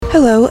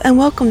Hello and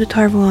welcome to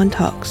Tarvalon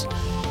Talks.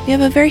 We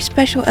have a very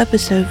special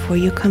episode for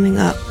you coming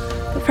up.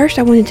 But first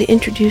I wanted to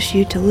introduce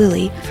you to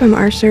Lily from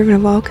our Servant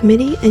of All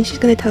committee, and she's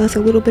going to tell us a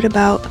little bit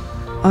about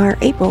our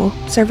April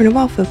Servant of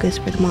All focus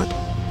for the month.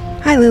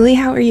 Hi Lily,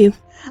 how are you?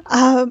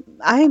 I'm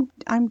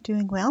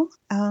doing well.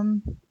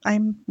 I'm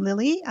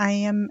Lily. I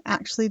am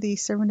actually the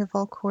Servant of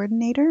All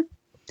coordinator.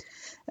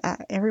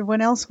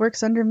 Everyone else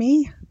works under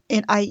me,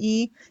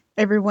 i.e.,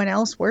 everyone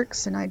else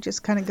works, and I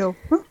just kind of go,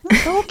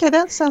 okay,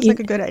 that sounds like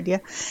a good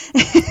idea.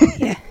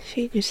 Yeah,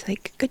 she just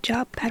good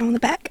job, pat on the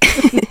back.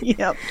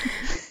 Yep.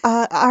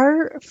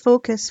 Our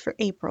focus for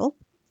April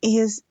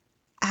is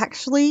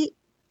actually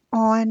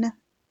on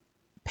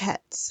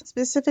pets,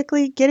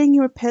 specifically getting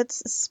your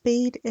pets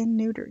spayed and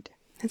neutered.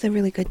 That's a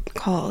really good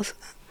cause.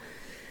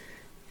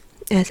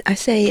 As I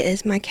say,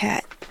 as my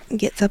cat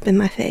gets up in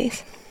my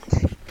face.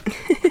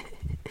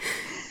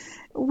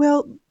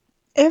 Well,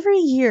 every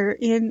year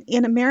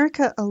in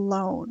America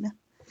alone,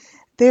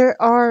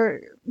 there are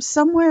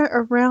somewhere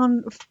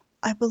around,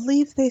 I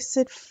believe they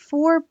said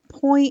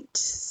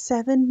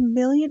 4.7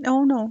 million,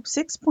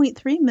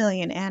 6.3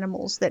 million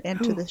animals that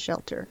enter the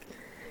shelter.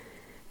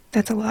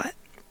 That's a lot.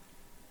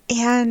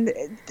 And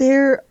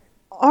there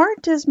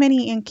aren't as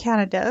many in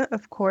Canada,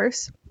 of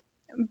course,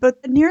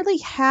 but nearly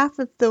half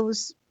of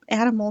those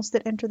animals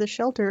that enter the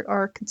shelter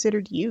are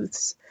considered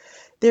youths.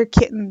 They're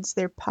kittens,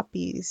 they're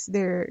puppies,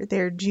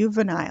 they're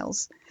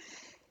juveniles.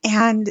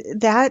 And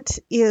that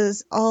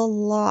is a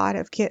lot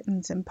of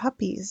kittens and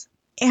puppies.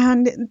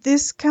 And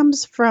this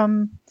comes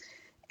from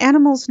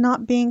animals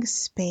not being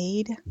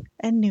spayed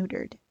and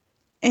neutered.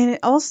 And it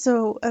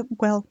also,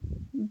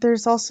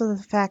 there's also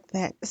the fact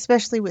that,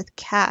 especially with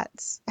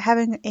cats,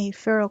 having a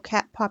feral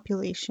cat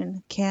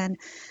population can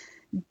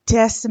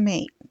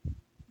decimate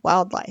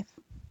wildlife,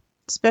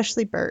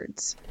 especially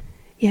birds.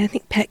 Yeah, I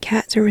think pet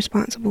cats are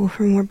responsible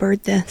for more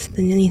bird deaths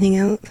than anything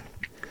else.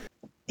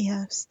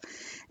 Yes.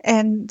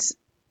 And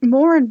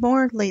more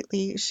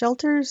lately,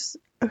 shelters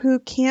who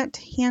can't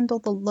handle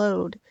the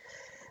load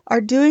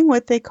are doing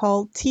what they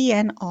call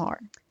TNR,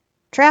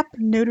 trap,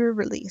 neuter,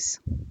 release.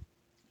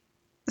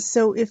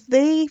 So if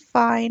they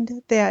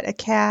find that a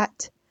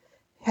cat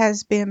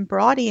has been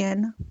brought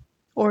in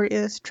or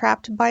is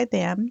trapped by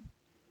them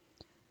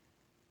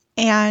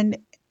and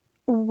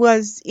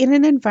was in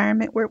an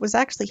environment where it was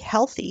actually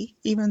healthy,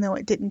 even though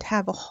it didn't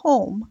have a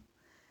home,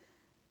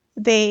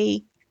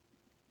 they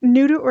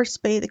neuter or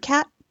spay the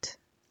cat,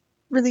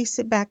 release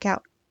it back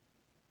out,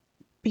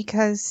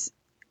 because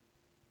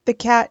the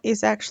cat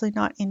is actually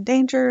not in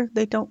danger.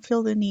 They don't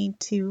feel the need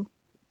to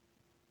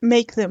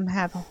make them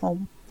have a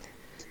home.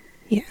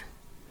 Yeah.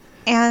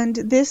 And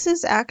this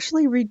is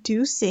actually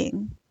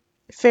reducing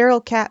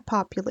feral cat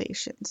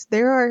populations.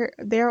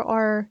 There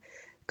are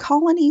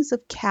colonies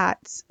of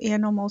cats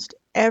in almost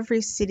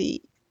every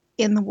city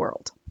in the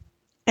world.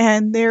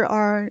 And there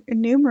are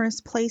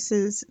numerous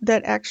places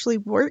that actually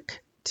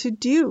work to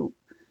do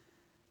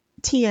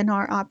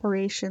TNR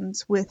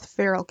operations with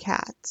feral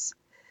cats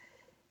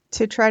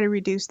to try to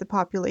reduce the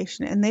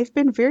population. And they've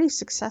been very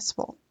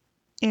successful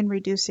in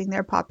reducing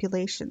their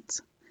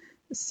populations.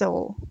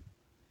 So,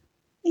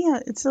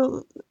 yeah,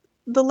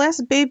 the less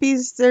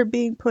babies that are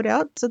being put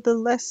out, so the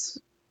less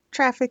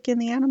traffic in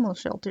the animal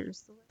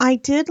shelters. I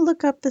did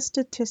look up the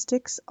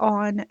statistics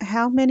on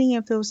how many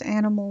of those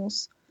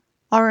animals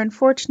are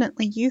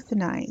unfortunately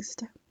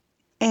euthanized.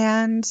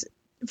 And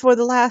for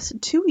the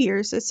last 2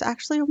 years, it's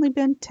actually only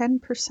been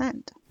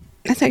 10%.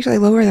 That's actually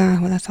lower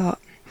than what I thought.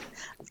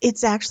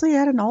 It's actually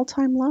at an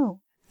all-time low.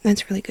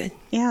 That's really good.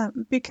 Yeah,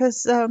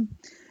 because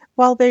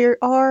while there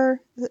are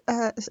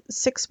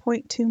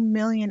 6.2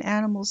 million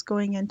animals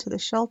going into the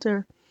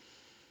shelter,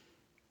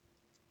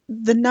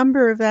 the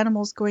number of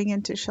animals going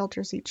into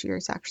shelters each year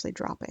is actually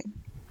dropping.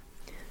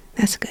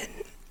 That's good.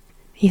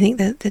 You think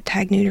that the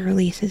tag neuter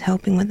release is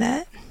helping with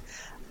that?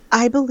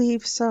 I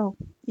believe so,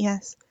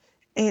 yes.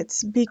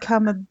 It's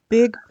become a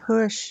big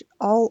push.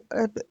 You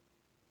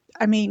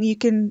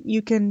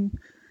can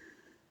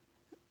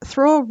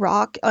throw a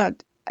rock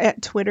at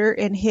Twitter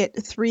and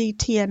hit 3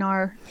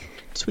 TNR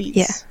tweets.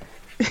 Yeah.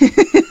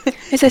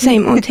 It's the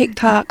same on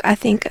TikTok. I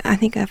think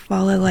I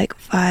follow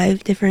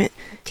 5 different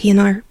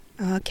TNR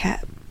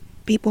cat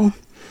people,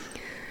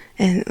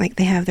 and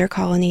they have their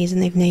colonies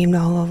and they've named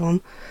all of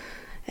them,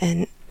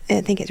 and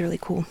I think it's really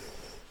cool.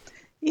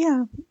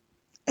 Yeah,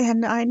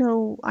 and I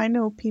know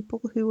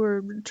people who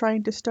are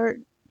trying to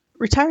start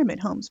retirement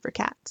homes for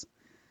cats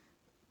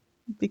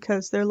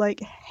because they're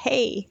like,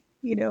 hey,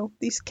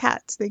 these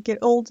cats, they get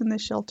old in the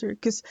shelter,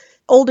 because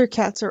older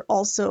cats are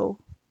also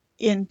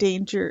in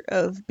danger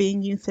of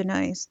being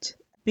euthanized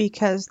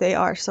because they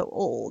are so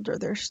old,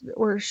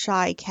 or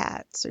shy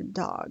cats or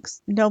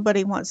dogs.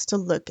 Nobody wants to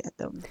look at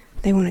them.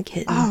 They want a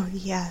kitten. Oh,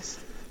 yes.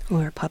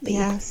 Or a puppy.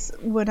 Yes.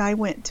 When I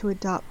went to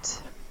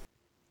adopt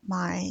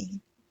my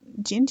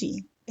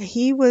Gingy,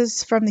 he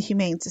was from the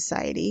Humane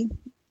Society,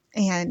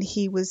 and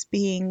he was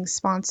being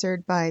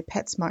sponsored by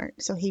PetSmart,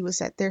 so he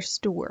was at their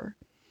store.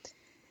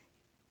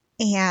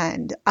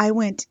 And I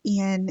went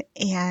in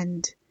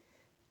and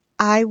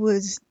I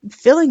was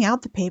filling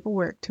out the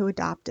paperwork to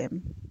adopt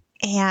him.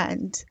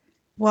 And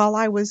while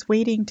I was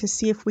waiting to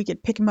see if we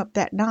could pick him up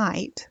that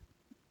night,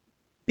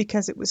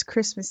 because it was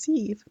Christmas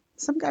Eve,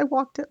 some guy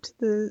walked up to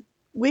the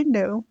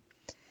window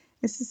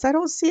and says, "I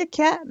don't see a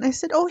cat." And I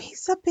said, "Oh,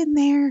 he's up in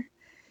there.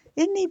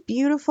 Isn't he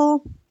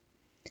beautiful?"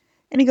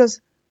 And he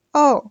goes,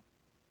 "Oh,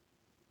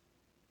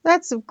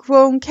 that's a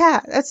grown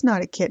cat. That's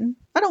not a kitten.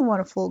 I don't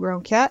want a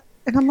full-grown cat."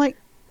 And I'm like,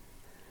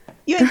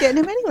 "You ain't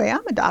getting him anyway.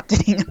 I'm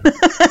adopting him."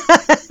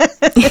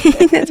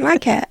 That's my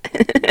cat.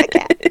 My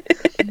cat.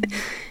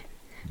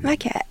 My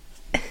cat.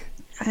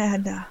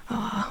 And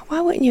Oh,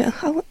 why wouldn't you?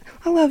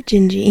 I love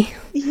Gingy.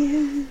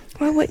 yeah,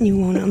 Why wouldn't you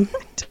want him?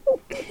 I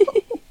don't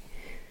know.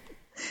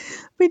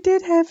 We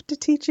did have to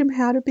teach him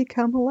how to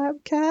become a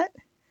lab cat,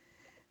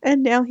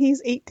 and now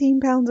he's 18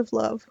 pounds of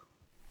love.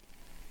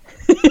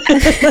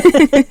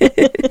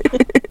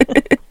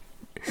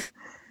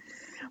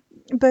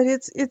 But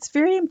it's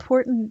very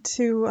important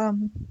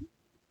to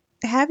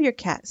have your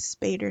cat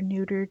spayed or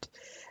neutered,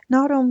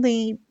 not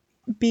only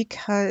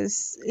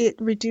because it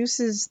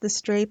reduces the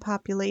stray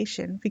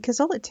population, because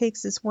all it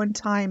takes is one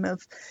time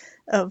of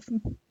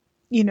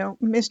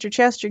Mr.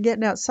 Chester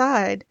getting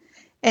outside,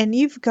 and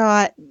you've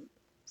got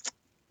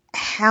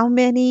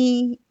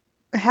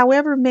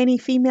however many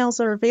females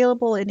are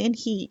available and in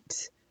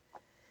heat.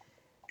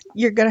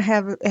 You're gonna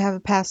have a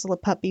passel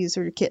of puppies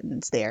or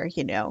kittens there,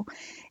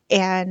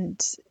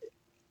 and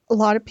a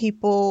lot of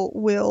people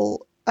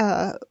will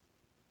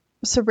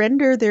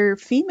surrender their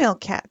female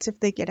cats if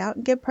they get out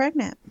and get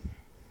pregnant.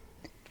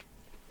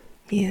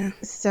 Yeah.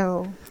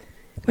 So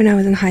When I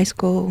was in high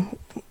school,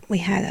 we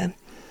had a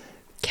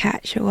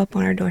cat show up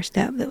on our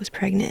doorstep that was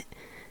pregnant.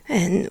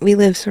 And we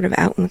lived sort of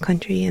out in the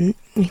country, and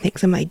we think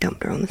somebody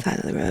dumped her on the side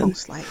of the road.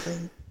 most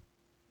likely,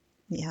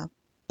 yeah.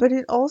 But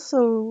it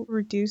also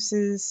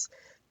reduces,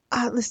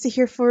 let's see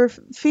here, for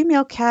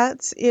female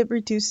cats, it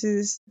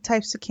reduces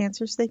types of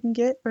cancers they can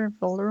get or are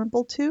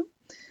vulnerable to.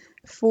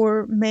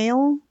 For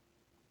male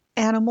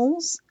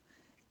animals,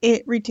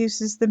 it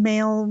reduces the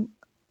male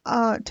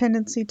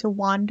tendency to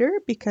wander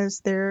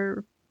because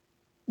they're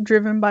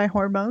driven by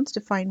hormones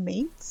to find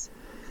mates.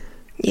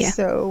 Yeah.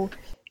 So,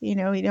 you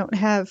don't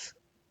have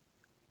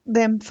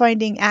them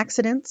finding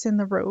accidents in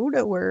the road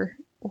or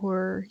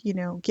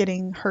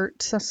getting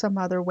hurt some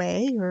other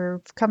way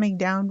or coming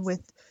down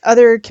with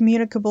other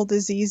communicable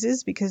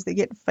diseases because they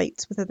get in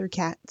fights with other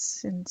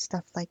cats and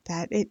stuff like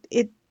that.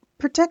 It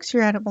protects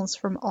your animals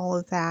from all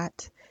of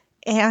that,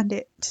 and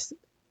it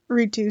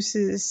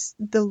reduces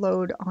the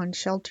load on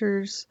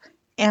shelters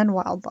and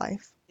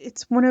wildlife.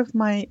 It's one of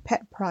my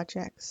pet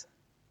projects,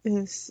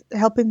 is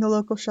helping the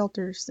local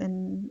shelters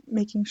and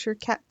making sure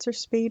cats are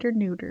spayed or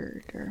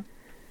neutered.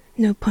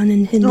 No pun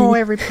intended. Oh,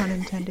 every pun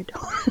intended.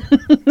 Oh,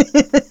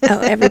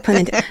 every pun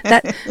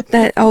intended.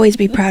 That always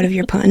be proud of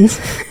your puns.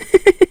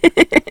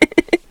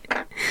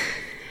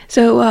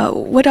 So,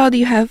 what all do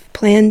you have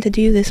planned to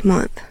do this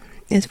month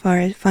as far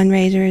as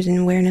fundraisers and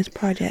awareness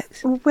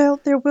projects? Well,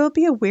 there will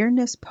be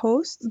awareness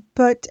posts,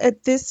 but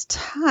at this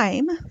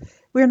time,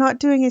 we're not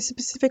doing a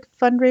specific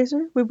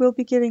fundraiser. We will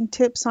be giving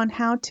tips on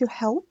how to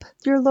help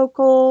your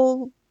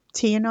local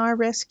TNR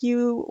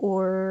rescue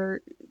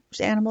or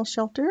animal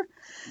shelter.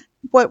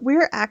 What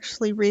we're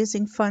actually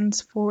raising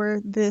funds for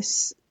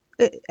this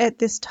at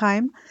this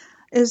time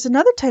is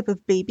another type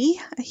of baby,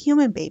 a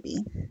human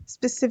baby,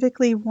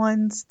 specifically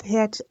ones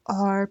that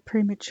are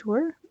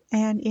premature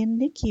and in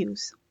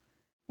NICUs.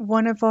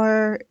 One of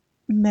our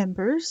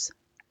members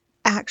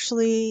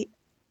actually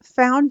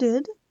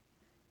founded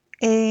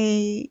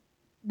a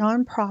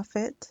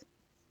nonprofit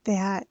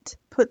that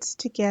puts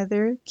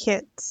together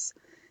kits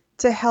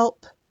to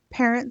help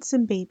parents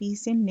and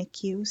babies in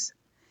NICUs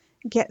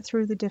get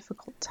through the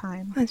difficult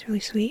time. That's really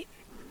sweet.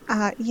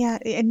 Yeah,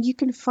 and you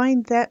can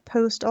find that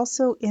post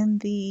also in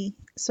the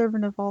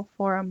Servant of All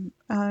forum,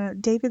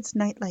 David's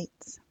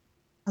Nightlights.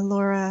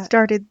 Laura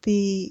started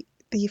the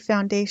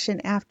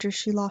foundation after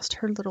she lost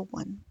her little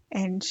one,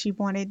 and she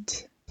wanted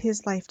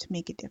his life to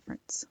make a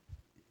difference.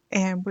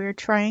 And we're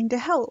trying to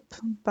help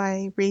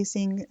by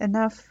raising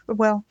enough.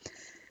 Well,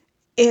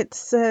 it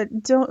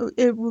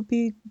will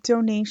be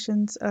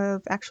donations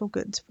of actual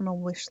goods from a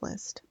wish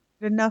list.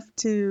 Enough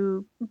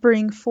to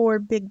bring 4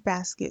 big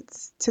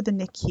baskets to the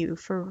NICU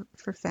for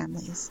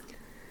families.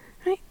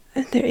 Right.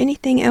 Is there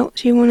anything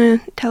else you want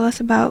to tell us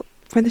about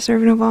for the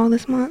Servant of All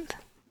this month?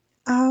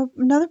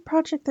 Another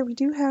project that we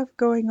do have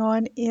going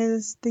on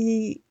is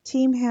the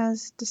team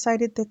has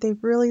decided that they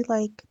really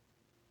like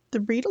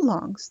the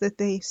read-alongs that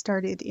they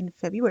started in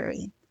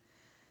February.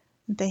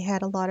 They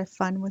had a lot of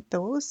fun with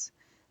those,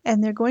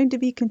 and they're going to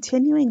be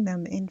continuing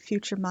them in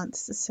future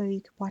months, so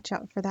you can watch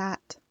out for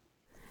that.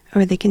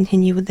 Or they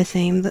continue with the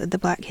same, the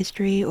Black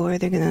History, or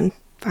they're going to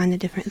find a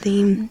different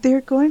theme? They're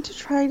going to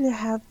try to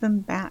have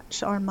them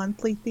match our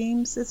monthly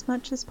themes as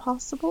much as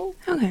possible.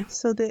 Okay.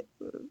 So that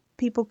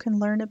people can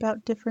learn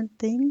about different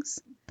things.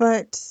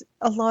 But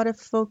a lot of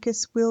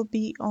focus will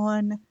be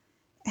on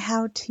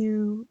how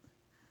to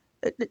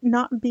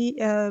not be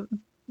a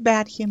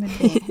bad human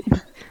being.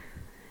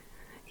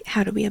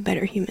 how to be a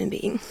better human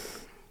being.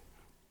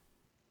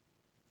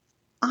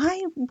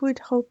 I would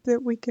hope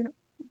that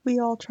we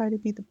all try to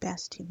be the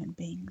best human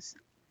beings.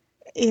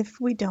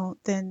 If we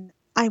don't, then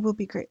I will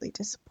be greatly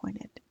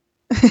disappointed.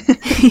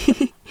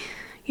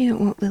 You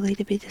don't want Lily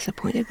to be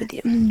disappointed with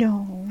you.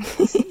 No.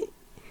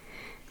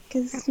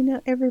 Because,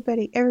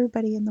 everybody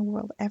in the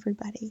world,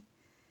 everybody,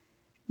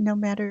 no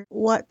matter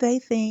what they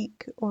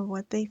think or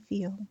what they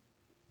feel,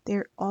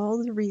 they're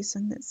all the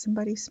reason that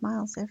somebody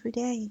smiles every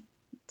day.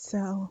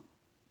 So,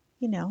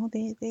 they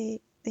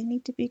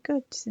need to be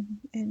good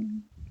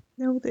and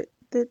know that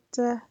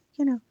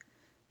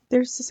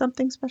there's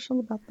something special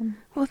about them.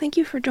 Well, thank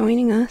you for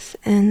joining us,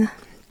 and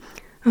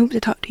I hope to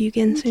talk to you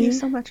again soon. Thank you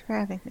so much for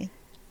having me.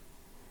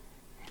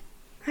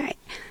 All right.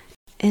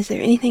 Is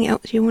there anything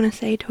else you want to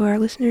say to our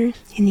listeners?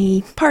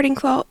 Any parting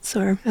thoughts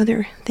or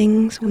other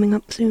things coming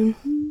up soon?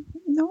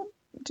 No,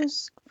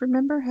 just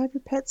remember, have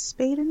your pets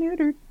spayed and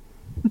neutered.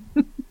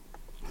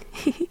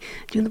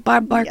 Do the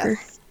Bob Barker.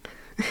 Yes.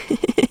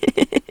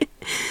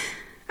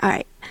 All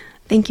right.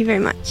 Thank you very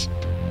much.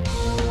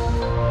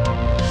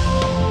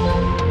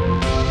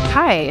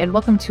 Hi, and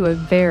welcome to a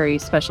very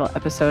special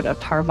episode of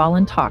Tar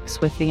Valon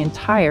Talks with the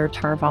entire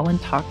Tar Valon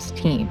Talks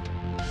team.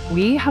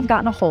 We have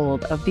gotten a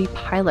hold of the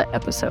pilot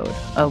episode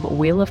of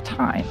Wheel of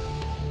Time.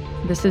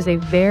 This is a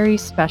very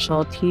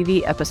special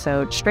TV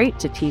episode, straight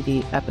to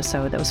TV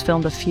episode that was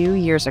filmed a few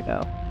years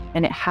ago,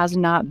 and it has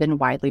not been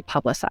widely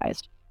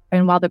publicized.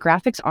 And while the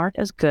graphics aren't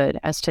as good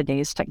as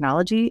today's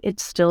technology, it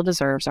still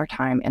deserves our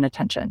time and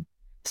attention.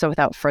 So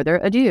without further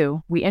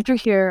ado, we enter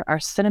here our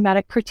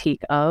cinematic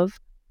critique of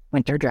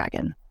Winter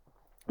Dragon.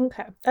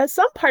 Okay. As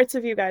some parts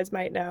of you guys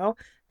might know,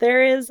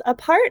 there is a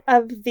part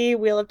of the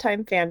Wheel of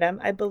Time fandom,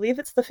 I believe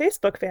it's the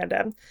Facebook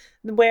fandom,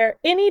 where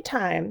any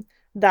time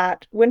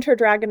that Winter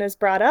Dragon is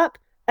brought up,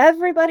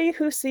 everybody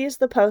who sees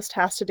the post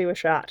has to do a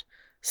shot.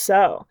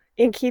 So,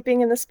 in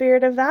keeping in the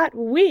spirit of that,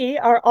 we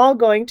are all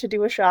going to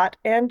do a shot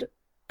and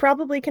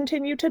probably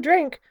continue to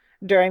drink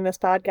during this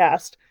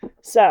podcast.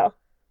 So,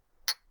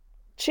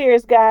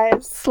 cheers,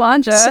 guys.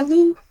 Slanja.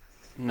 Salute.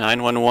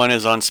 911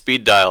 is on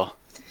speed dial.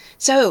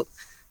 So,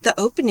 the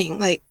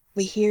opening,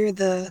 we hear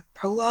the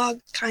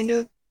prologue, kind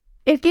of.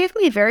 It gave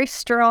me very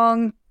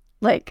strong,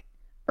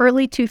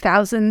 early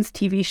 2000s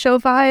TV show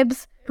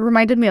vibes. It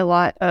reminded me a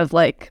lot of,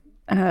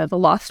 The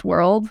Lost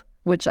World,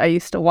 which I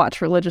used to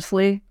watch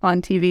religiously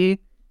on TV.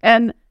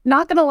 And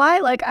not gonna lie,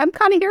 I'm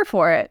kind of here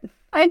for it.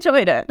 I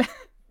enjoyed it.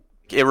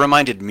 It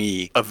reminded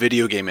me of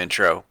video game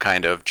intro,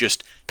 kind of,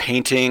 just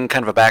painting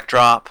kind of a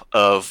backdrop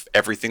of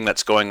everything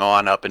that's going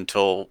on up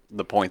until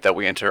the point that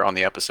we enter on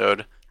the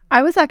episode.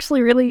 I was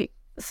actually really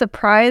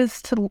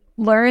surprised to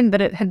learn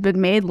that it had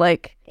been made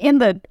in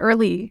the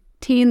early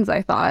teens,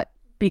 I thought,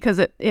 because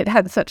it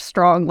had such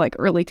strong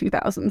early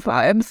 2000s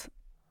vibes.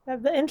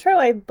 The intro,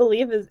 I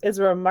believe, is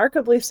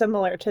remarkably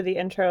similar to the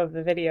intro of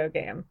the video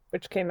game,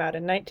 which came out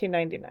in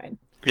 1999.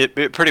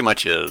 It pretty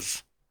much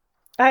is.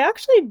 I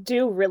actually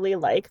do really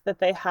like that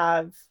they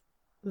have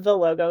the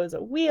logo as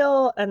a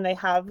wheel, and they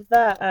have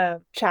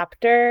the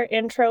chapter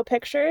intro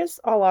pictures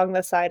along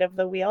the side of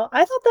the wheel.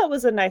 I thought that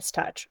was a nice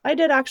touch. I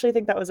did actually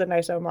think that was a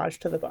nice homage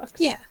to the books.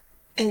 Yeah,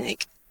 and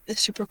the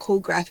super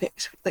cool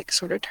graphics,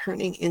 sort of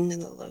turning into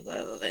the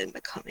logo and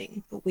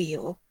becoming the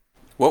wheel.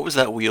 What was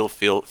that wheel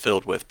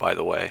filled with, by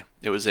the way?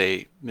 It was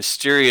a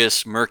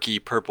mysterious, murky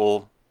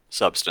purple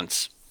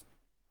substance.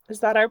 Is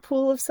that our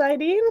pool of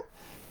Sidene?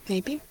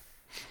 Maybe.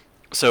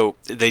 So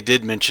they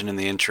did mention in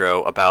the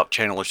intro about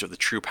channelers of the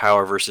true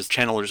power versus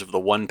channelers of the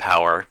one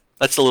power.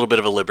 That's a little bit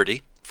of a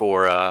liberty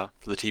for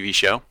the TV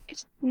show.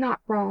 It's not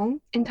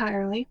wrong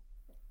entirely.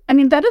 I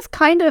mean, that is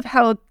kind of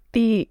how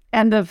the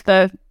end of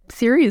the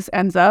series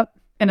ends up,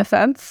 in a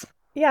sense.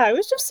 Yeah, I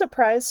was just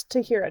surprised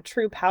to hear a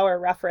true power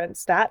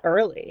reference that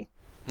early.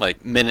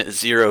 Minute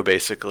 0,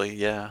 basically,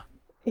 yeah.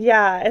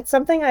 Yeah, it's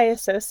something I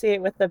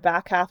associate with the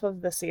back half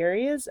of the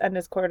series and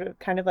is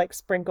kind of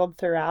sprinkled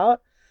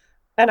throughout.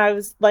 And I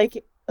was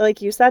like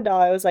you said,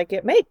 Doll, I was like,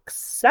 it makes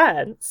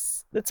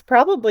sense. It's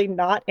probably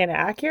not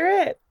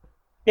inaccurate.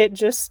 It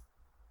just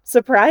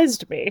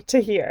surprised me to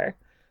hear.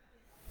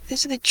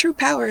 So the true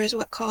power is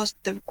what caused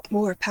the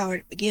War of Power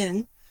to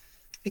begin,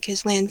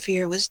 because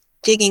Lanfear was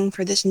digging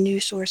for this new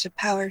source of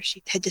power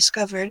she had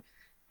discovered,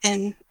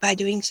 and by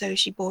doing so,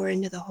 she bore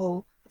into the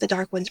hole of the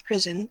Dark One's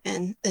prison,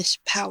 and this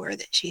power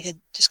that she had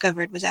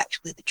discovered was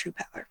actually the true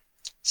power.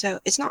 So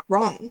it's not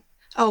wrong.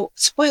 Oh,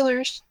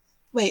 spoilers.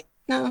 Wait,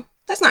 no,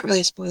 that's not really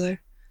a spoiler.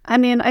 I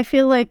mean, I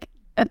feel like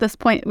at this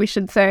point we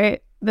should say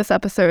this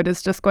episode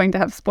is just going to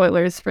have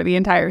spoilers for the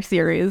entire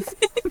series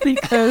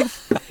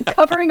because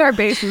covering our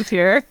bases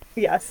here.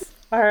 Yes.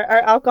 Our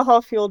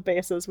alcohol-fueled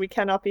bases, we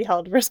cannot be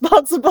held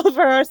responsible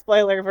for our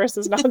spoiler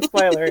versus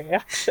non-spoiler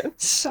reaction.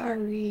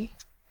 Sorry.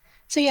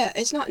 So yeah,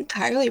 it's not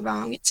entirely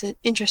wrong. It's an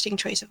interesting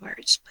choice of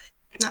words,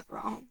 but not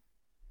wrong.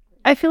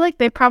 I feel like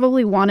they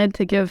probably wanted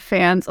to give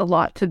fans a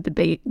lot to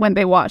debate when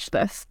they watched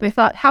this. They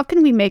thought, how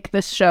can we make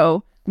this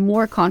show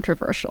more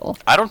controversial.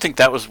 I don't think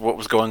that was what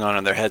was going on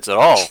in their heads at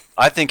all.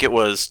 I think it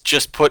was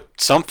just put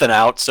something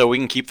out so we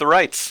can keep the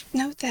rights.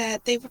 Note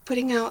that they were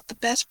putting out the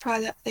best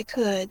product they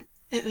could.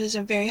 It was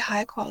a very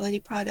high quality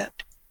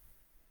product.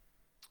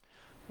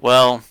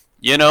 Well,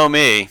 you know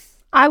me.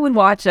 I would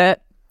watch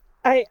it.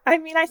 I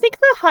mean, I think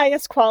the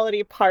highest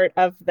quality part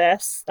of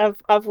this,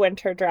 of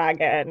Winter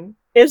Dragon,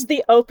 is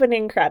the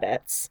opening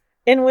credits,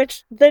 in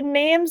which the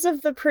names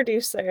of the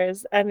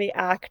producers and the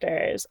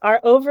actors are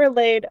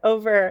overlaid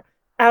over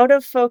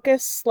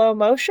out-of-focus slow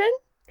motion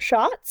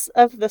shots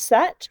of the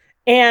set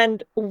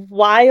and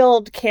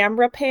wild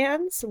camera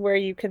pans where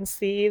you can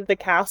see the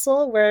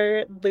castle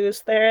where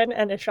Lews Therin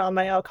and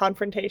Ishamael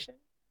confrontation.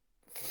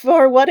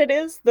 For what it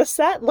is, the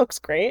set looks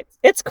great.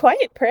 It's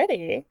quite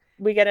pretty.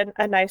 We get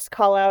a nice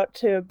call out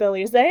to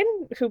Billy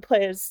Zane, who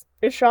plays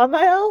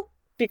Ishamael,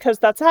 because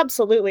that's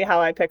absolutely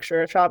how I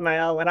picture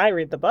Ishamael when I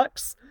read the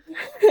books.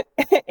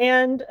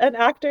 And an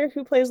actor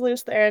who plays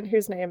Lews Therin,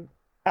 whose name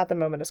at the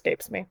moment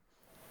escapes me.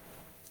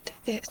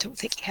 I don't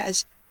think he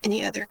has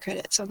any other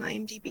credits on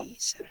IMDb.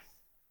 So.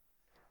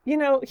 You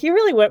know, he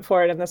really went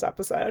for it in this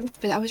episode.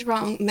 But I was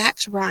wrong.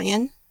 Max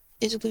Ryan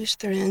is Lews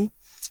Therin,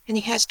 and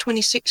he has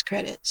 26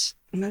 credits,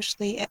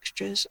 mostly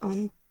extras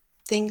on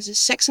things as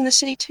Sex and the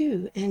City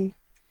 2 and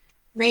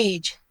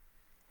Rage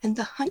and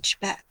The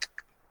Hunchback.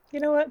 You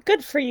know what?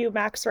 Good for you,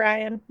 Max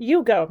Ryan.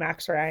 You go,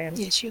 Max Ryan.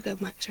 Yes, you go,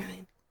 Max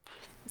Ryan.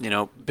 You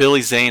know,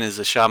 Billy Zane is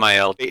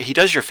Ishamael. He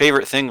does your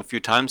favorite thing a few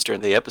times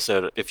during the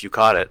episode, if you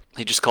caught it.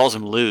 He just calls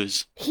him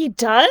Lews. He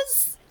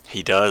does?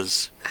 He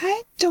does.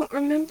 I don't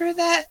remember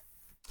that.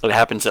 It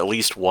happens at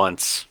least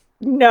once.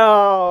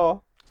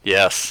 No.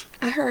 Yes.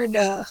 I heard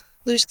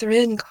Lews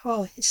Therin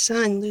call his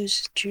son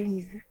Lews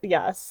Jr.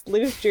 Yes,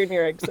 Lews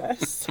Jr.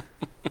 exists.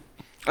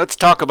 Let's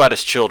talk about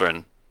his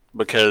children,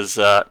 because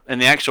in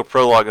the actual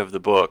prologue of the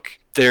book,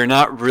 they're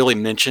not really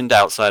mentioned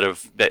outside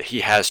of that he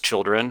has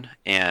children,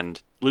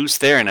 and Lews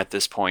Therin at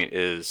this point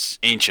is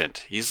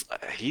ancient. He's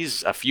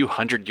a few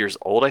hundred years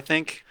old, I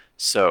think,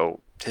 so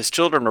his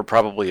children are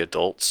probably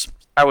adults.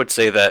 I would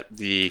say that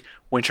the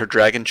Winter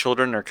Dragon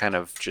children are kind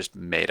of just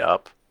made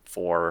up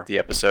for the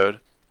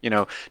episode. You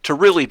know, to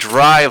really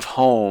drive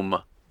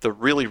home the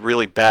really,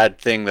 really bad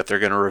thing that they're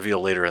going to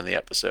reveal later in the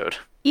episode.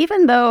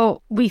 Even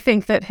though we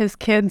think that his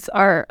kids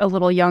are a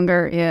little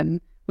younger in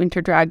Winter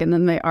Dragon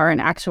than they are in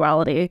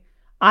actuality,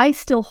 I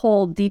still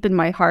hold deep in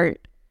my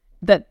heart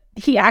that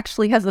he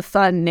actually has a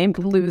son named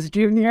Lews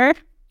Jr.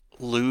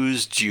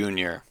 Lews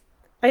Jr.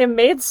 I am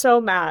made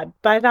so mad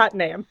by that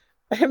name.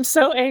 I am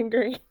so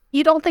angry.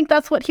 You don't think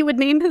that's what he would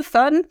name his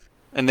son?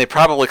 And they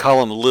probably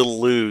call him Little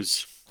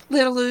Lews.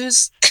 Little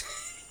Lews.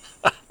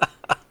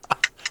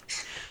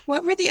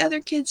 What were the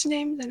other kids'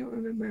 names? I don't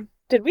remember.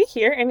 Did we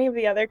hear any of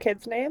the other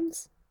kids'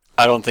 names?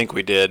 I don't think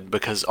we did,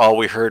 because all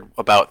we heard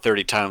about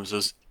 30 times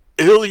was,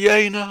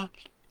 Ilyana,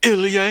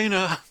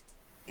 Ilyana.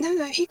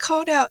 No, he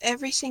called out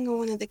every single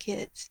one of the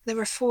kids. There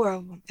were 4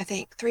 of them, I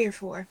think. 3 or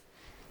 4.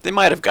 They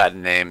might have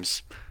gotten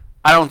names.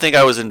 I don't think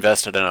I was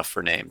invested enough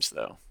for names,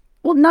 though.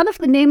 Well, none of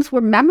the names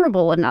were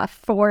memorable enough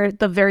for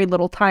the very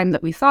little time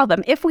that we saw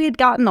them. If we had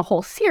gotten the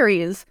whole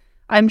series,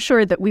 I'm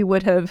sure that we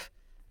would have,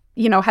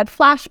 you know, had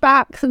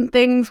flashbacks and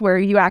things where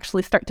you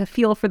actually start to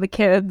feel for the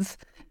kids,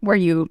 where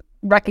you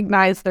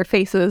recognize their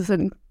faces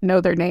and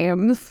know their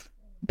names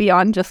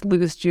beyond just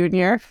Lews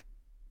Jr.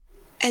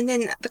 And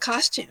then the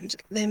costumes,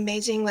 the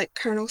amazing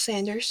Colonel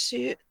Sanders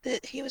suit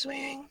that he was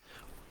wearing.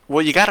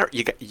 Well, you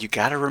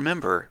gotta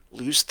remember,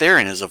 Lews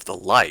Therin is of the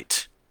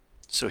light,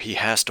 so he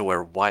has to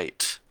wear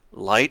white.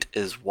 Light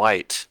is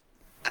white.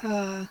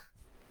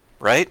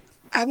 Right?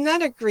 I'm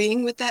not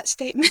agreeing with that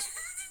statement.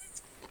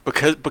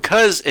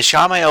 Because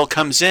Ishamael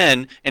comes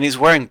in and he's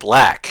wearing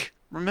black.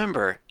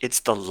 Remember,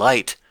 it's the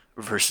light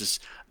versus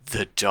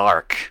the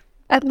dark.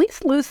 At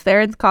least Lews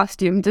Therin's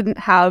costume didn't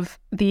have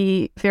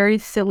the very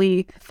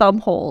silly thumb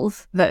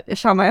holes that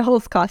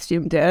Ishamael's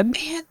costume did.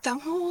 He had thumb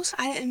holes?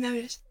 I didn't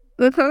notice.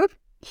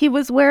 He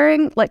was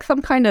wearing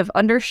some kind of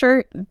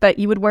undershirt that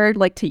you would wear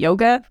to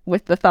yoga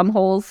with the thumb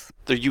holes.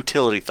 They're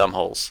utility thumb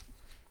holes.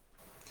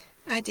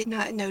 I did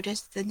not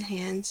notice the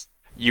hands.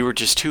 You were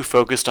just too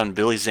focused on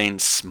Billy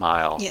Zane's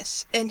smile.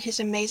 Yes, and his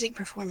amazing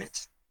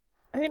performance.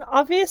 I mean,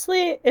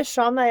 obviously,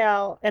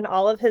 Ishamael, in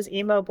all of his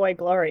emo boy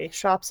glory,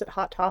 shops at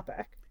Hot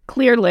Topic.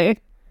 Clearly.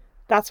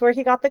 That's where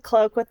he got the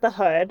cloak with the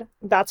hood.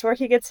 That's where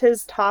he gets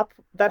his top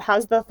that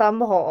has the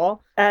thumb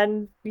hole.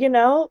 And, you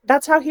know,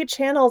 that's how he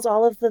channels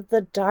all of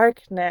the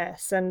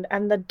darkness and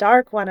the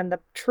dark one and the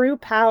true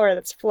power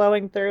that's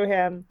flowing through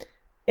him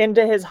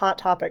into his Hot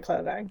Topic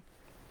clothing.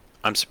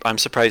 I'm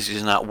surprised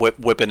he's not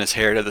whipping his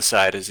hair to the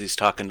side as he's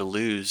talking to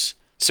Lews.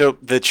 So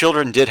the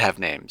children did have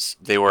names.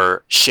 They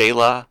were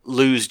Shayla,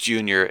 Lews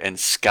Jr., and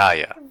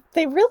Skaya.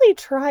 They really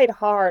tried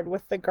hard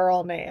with the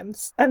girl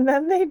names, and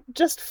then they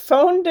just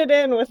phoned it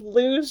in with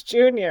Lews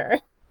Jr.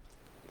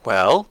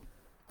 Well?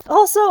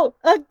 Also,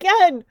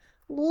 again,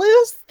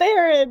 Lews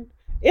Therin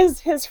is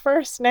his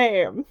first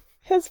name.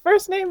 His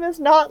first name is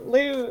not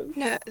Lews.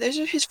 No, those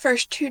are his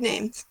first 2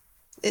 names.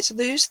 It's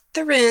Lews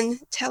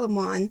Therin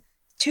Telamon.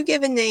 2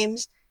 given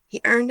names. He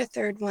earned a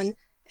third one,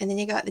 and then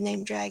he got the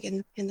name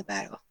Dragon in the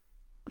battle.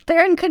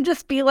 Theron could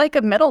just be like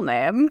a middle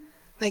name.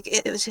 Like,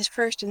 it was his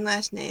first and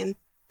last name.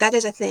 That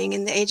is a thing.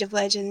 In the Age of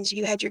Legends,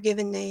 you had your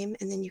given name,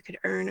 and then you could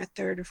earn a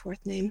third or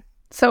fourth name.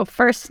 So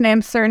first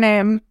name,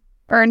 surname,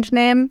 earned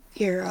name?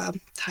 Your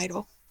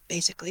title,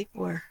 basically,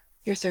 or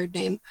your third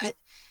name.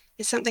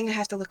 It's something I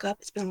have to look up.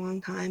 It's been a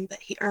long time, but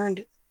he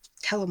earned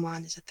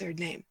Telamon as a third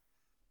name.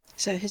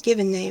 So his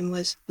given name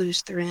was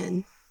Lews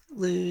Therin,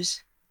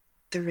 Lews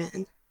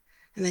Therin,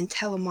 and then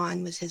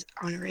Telamon was his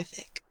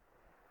honorific.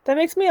 That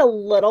makes me a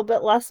little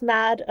bit less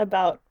mad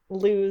about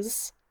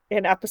Lews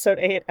in episode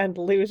 8 and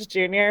Lews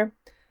Jr.,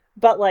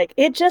 but like,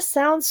 it just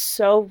sounds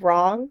so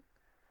wrong.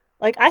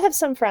 Like, I have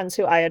some friends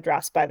who I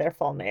address by their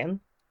full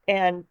name,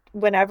 and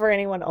whenever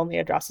anyone only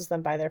addresses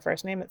them by their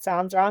first name, it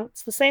sounds wrong.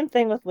 It's the same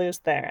thing with Lews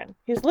Therin.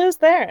 He's Lews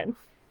Therin.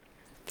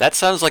 That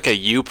sounds like a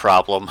you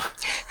problem.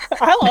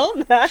 I'll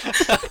own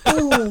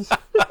that.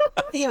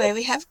 Anyway,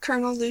 we have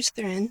Colonel Lews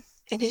Therin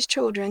and his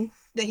children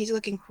that he's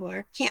looking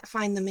for. Can't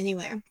find them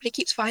anywhere, but he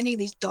keeps finding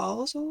these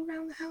dolls all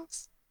around the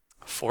house.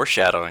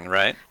 Foreshadowing,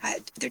 right?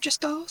 They're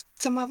just dolls.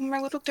 Some of them are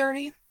a little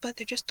dirty, but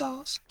they're just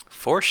dolls.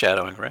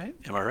 Foreshadowing, right?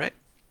 Am I right?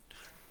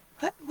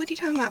 What are you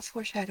talking about,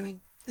 foreshadowing?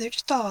 They're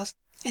just dolls.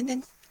 And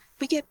then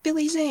we get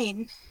Billy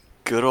Zane.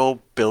 Good old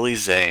Billy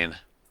Zane.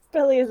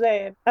 Billy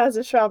Zane as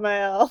a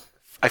Shamael.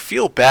 I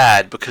feel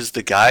bad because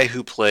the guy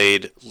who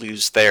played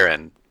Lews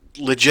Therin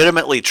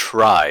legitimately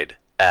tried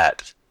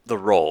at the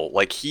role.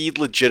 Like, he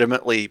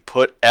legitimately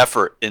put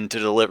effort into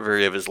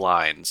delivery of his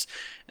lines.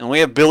 And we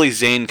have Billy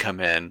Zane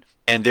come in,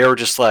 and they were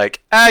just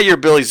like, you're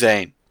Billy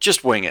Zane.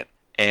 Just wing it.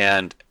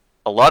 And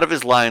a lot of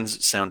his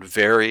lines sound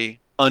very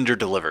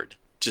under-delivered.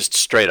 Just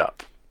straight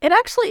up. It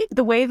actually,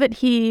 the way that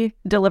he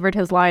delivered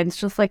his lines,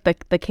 just like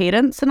the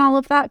cadence and all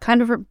of that,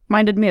 kind of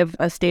reminded me of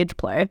a stage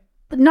play.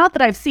 Not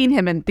that I've seen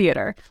him in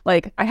theater.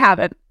 Like, I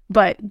haven't.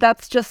 But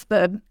that's just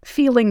the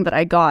feeling that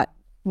I got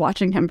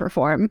watching him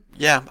perform.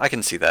 Yeah, I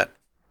can see that.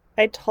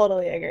 I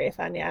totally agree,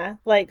 Fenya.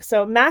 Like,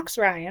 so Max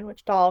Ryan,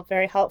 which Dahl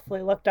very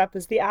helpfully looked up,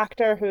 is the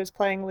actor who's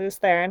playing Lews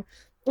Therin.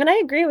 And I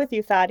agree with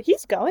you, Thad.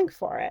 He's going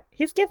for it.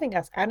 He's giving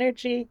us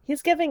energy.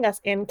 He's giving us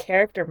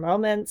in-character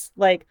moments.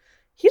 Like,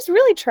 he's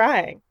really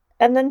trying.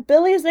 And then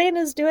Billy Zane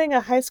is doing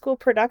a high school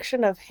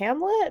production of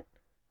Hamlet.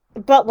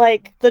 But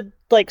like the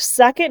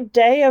second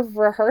day of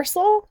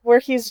rehearsal, where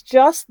he's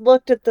just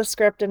looked at the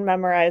script and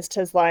memorized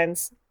his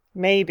lines,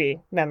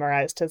 maybe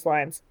memorized his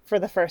lines for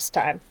the first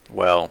time.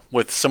 Well,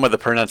 with some of the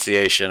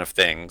pronunciation of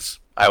things,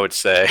 I would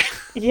say.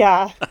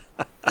 Yeah.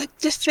 A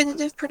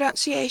definitive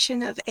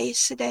pronunciation of Aes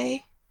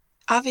Sedai.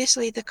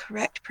 Obviously the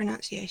correct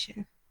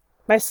pronunciation.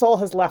 My soul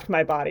has left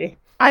my body.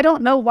 I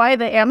don't know why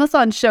the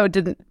Amazon show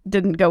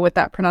didn't go with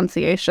that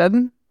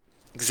pronunciation.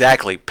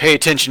 Exactly. Pay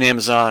attention,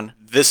 Amazon.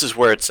 This is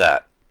where it's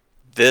at.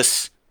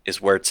 This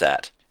is where it's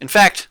at. In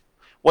fact,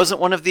 wasn't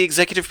one of the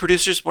executive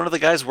producers one of the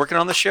guys working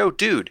on the show?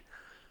 Dude,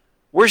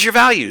 where's your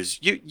values?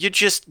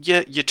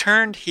 You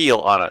turned heel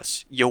on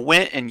us. You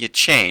went and you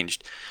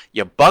changed.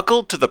 You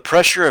buckled to the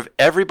pressure of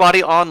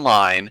everybody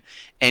online,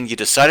 and you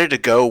decided to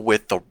go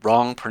with the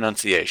wrong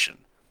pronunciation.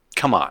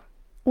 Come on.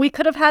 We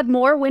could have had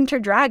more Winter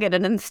Dragon,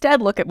 and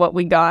instead look at what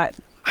we got.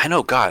 I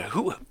know, God.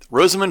 Who?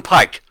 Rosamund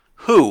Pike.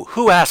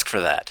 Who asked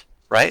for that,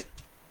 right?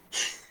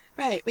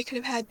 Right, we could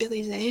have had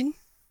Billy Zane.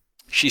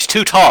 She's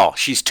too tall.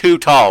 She's too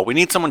tall. We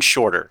need someone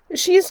shorter.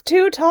 She's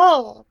too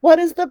tall. What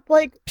is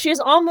she's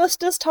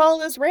almost as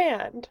tall as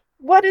Rand.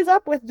 What is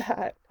up with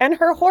that? And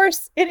her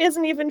horse, it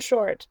isn't even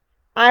short.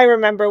 I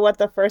remember what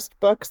the first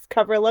book's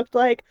cover looked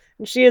like,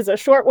 and she is a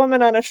short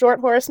woman on a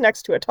short horse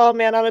next to a tall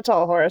man on a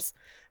tall horse.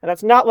 And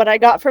that's not what I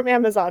got from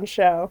Amazon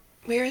show.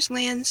 Where is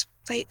Lan's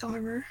plate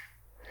armor?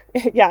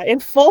 Yeah, in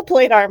full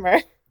plate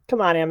armor.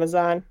 Come on,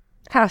 Amazon.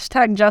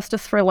 Hashtag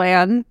justice for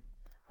Lan.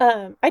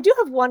 I do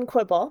have one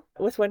quibble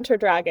with Winter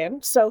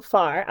Dragon so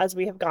far as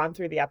we have gone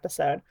through the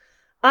episode.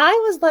 I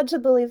was led to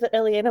believe that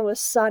Ilyena was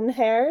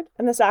sun-haired,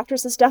 and this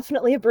actress is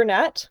definitely a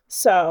brunette.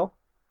 So,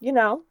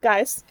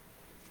 guys.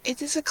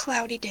 It is a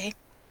cloudy day.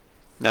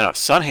 No,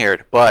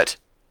 sun-haired, but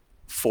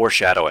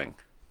foreshadowing.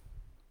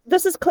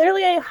 This is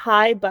clearly a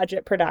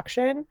high-budget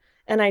production,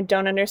 and I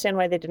don't understand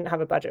why they didn't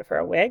have a budget for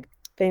a wig.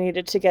 They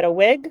needed to get a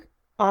wig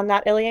on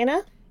that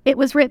Ilyena. It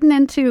was written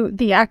into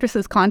the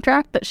actress's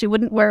contract that she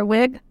wouldn't wear a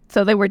wig,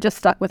 so they were just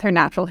stuck with her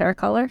natural hair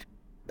color.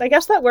 I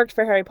guess that worked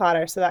for Harry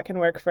Potter, so that can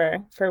work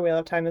for Wheel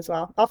of Time as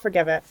well. I'll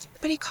forgive it.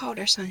 But he called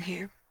her sun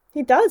hair.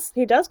 He does.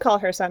 He does call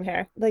her sun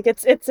hair. Like,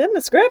 it's in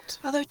the script.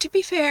 Although, to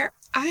be fair,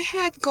 I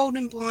had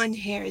golden blonde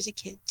hair as a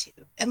kid,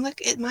 too. And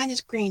look, mine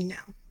is green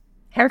now.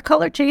 Hair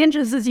color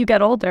changes as you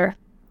get older.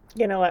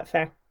 You know what?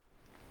 Fair.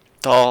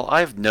 Doll,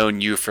 I've known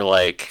you for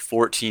like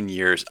 14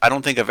 years. I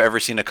don't think I've ever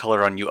seen a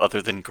color on you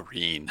other than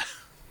green.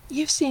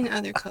 You've seen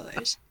other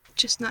colors,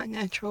 just not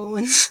natural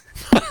ones.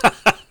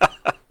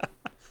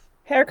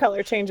 Hair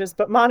color changes,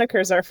 but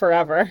monikers are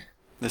forever.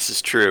 This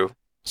is true.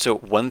 So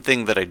one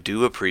thing that I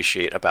do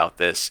appreciate about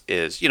this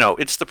is,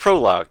 it's the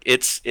prologue.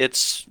 It's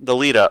the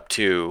lead up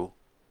to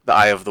the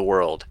Eye of the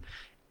World.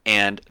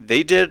 and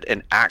they did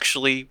an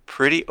actually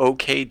pretty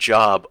okay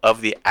job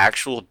of the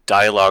actual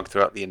dialogue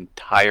throughout the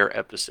entire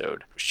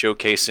episode,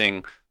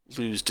 showcasing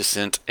Lou's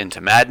descent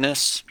into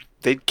madness.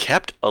 They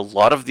kept a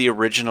lot of the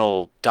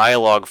original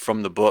dialogue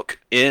from the book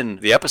in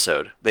the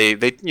episode. They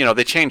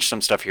changed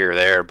some stuff here or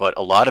there, but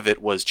a lot of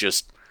it was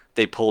just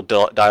they pulled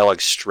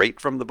dialogue straight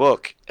from the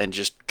book and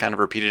just kind of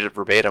repeated it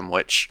verbatim,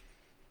 which,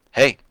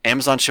 hey,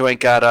 Amazon show ain't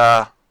got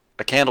a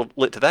candle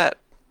lit to that.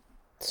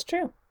 It's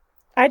true.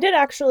 I did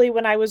actually,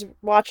 when I was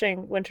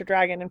watching Winter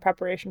Dragon in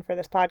preparation for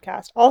this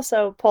podcast,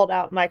 also pulled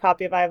out my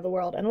copy of Eye of the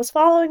World and was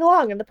following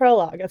along in the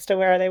prologue as to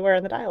where they were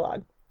in the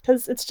dialogue.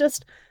 Because it's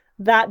just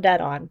that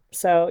dead on.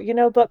 So,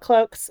 book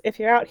cloaks, if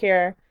you're out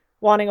here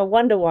wanting a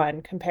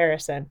 1-to-1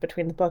 comparison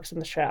between the books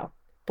and the show,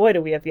 boy,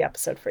 do we have the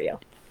episode for you.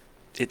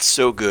 It's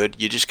so good.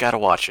 You just got to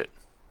watch it.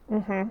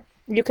 Mm-hmm.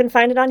 You can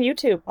find it on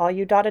YouTube. All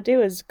you gotta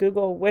do is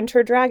Google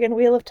Winter Dragon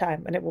Wheel of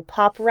Time, and it will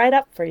pop right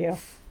up for you.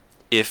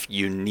 If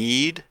you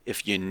need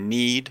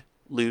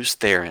Lews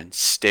Therin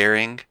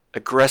staring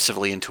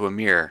aggressively into a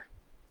mirror,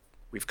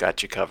 we've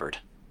got you covered.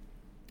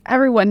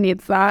 Everyone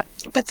needs that.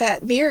 But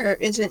that mirror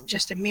isn't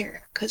just a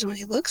mirror, because when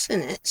he looks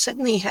in it,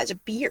 suddenly he has a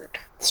beard.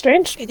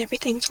 Strange. And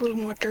everything's a little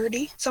more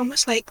dirty. It's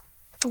almost like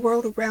the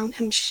world around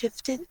him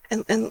shifted,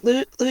 and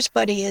Lou's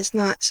buddy is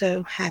not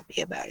so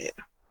happy about it.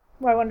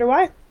 I wonder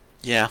why.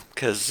 Yeah,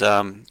 because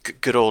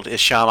good old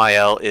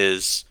Ishamael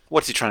is...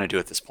 What's he trying to do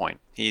at this point?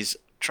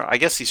 I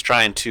guess he's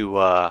trying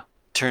to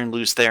turn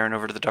Lews Therin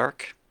over to the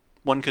dark,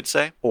 one could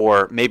say.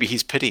 Or maybe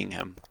he's pitying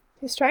him.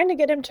 He's trying to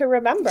get him to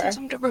remember. He wants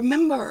him to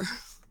remember.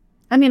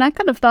 I mean, I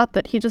could have thought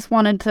that he just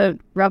wanted to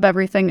rub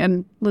everything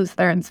in Lews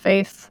Therin's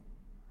face.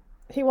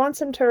 He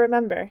wants him to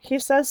remember. He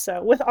says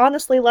so, with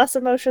honestly less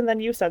emotion than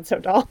you said so,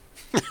 doll.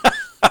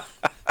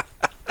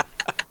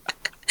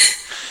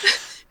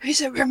 He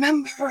said,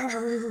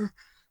 remember.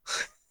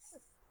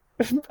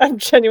 I'm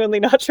genuinely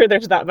not sure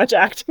there's that much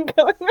acting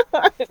going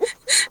on.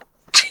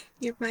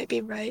 You might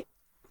be right.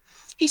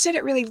 He said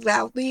it really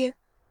loudly.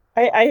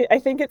 I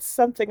think it's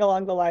something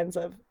along the lines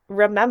of,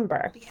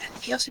 remember. Yeah,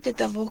 he also did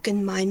the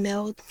Vulcan mind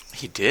meld.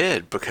 He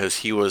did, because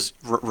he was...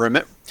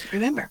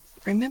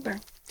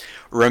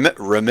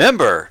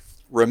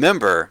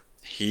 Remember,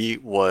 he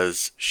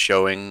was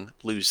showing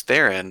Lews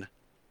Therin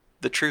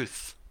the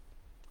truth.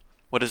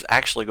 What is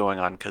actually going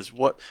on? Because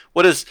what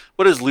has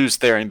Lews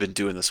Therin been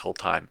doing this whole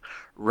time?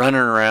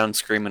 Running around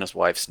screaming his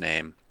wife's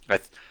name.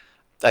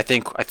 I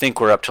think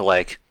we're up to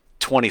like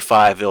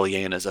 25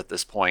 Ilyanas at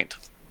this point.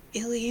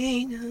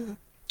 Ilyana.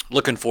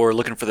 Looking for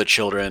the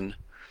children.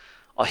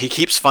 He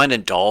keeps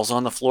finding dolls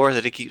on the floor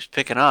that he keeps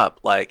picking up.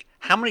 Like,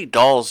 how many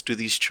dolls do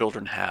these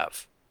children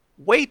have?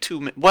 Way too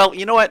many. Well,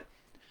 you know what?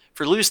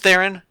 For Lews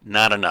Therin,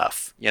 not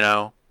enough.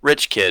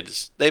 Rich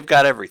kids, they've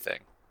got everything.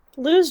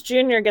 Lews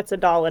Jr. gets a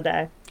doll a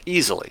day.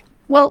 Easily.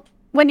 Well,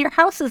 when your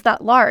house is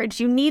that large,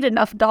 you need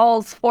enough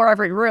dolls for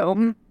every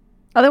room.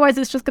 Otherwise,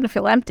 it's just going to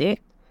feel empty.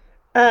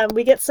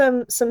 We get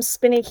some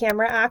spinny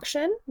camera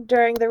action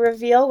during the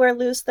reveal where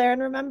Lews Therin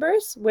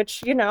remembers,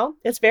 which,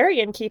 is very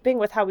in keeping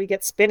with how we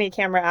get spinny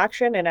camera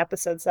action in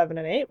episodes 7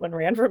 and 8 when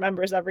Rand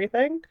remembers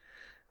everything.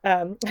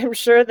 I'm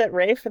sure that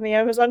Rafe and the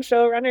Amazon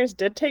showrunners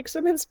did take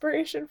some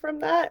inspiration from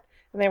that.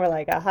 And they were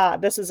like, aha,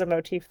 this is a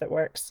motif that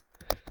works.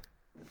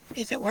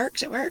 If it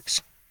works, it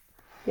works.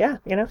 Yeah,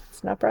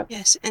 it's not broke.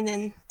 Yes, and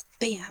then,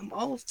 bam,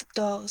 all of the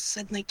dolls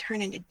suddenly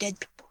turn into dead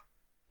people.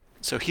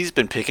 So he's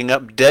been picking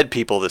up dead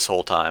people this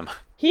whole time.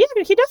 He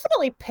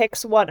definitely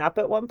picks one up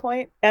at one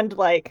point, and,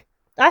 I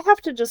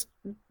have to just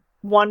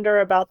wonder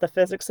about the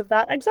physics of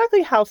that.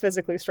 Exactly how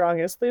physically strong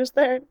is Lews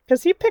Therin?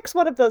 Because he picks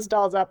one of those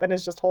dolls up and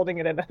is just holding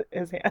it in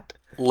his hand.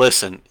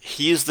 Listen,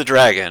 he's the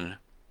dragon.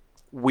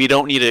 We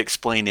don't need to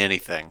explain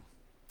anything.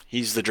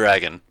 He's the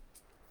dragon.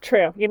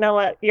 True. You know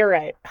what? You're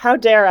right. How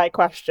dare I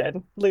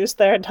question Lews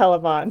Therin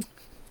Telavon?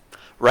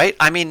 Right?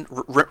 I mean,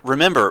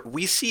 remember,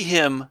 we see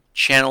him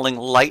channeling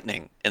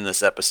lightning in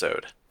this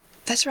episode.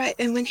 That's right.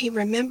 And when he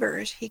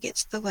remembers, he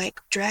gets the,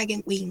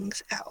 dragon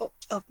wings out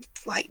of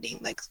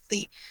lightning,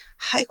 the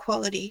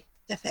high-quality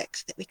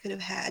effects that we could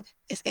have had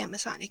if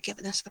Amazon had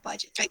given us the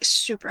budget.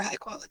 Super high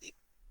quality.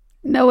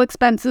 No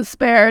expenses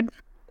spared.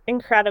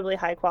 Incredibly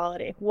high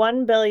quality.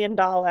 $1 billion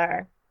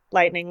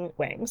lightning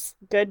wings.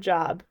 Good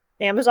job.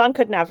 Amazon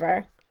could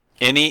never.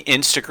 Any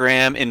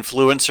Instagram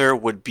influencer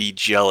would be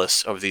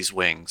jealous of these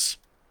wings.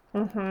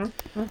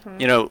 Mm-hmm.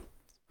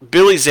 Mm-hmm.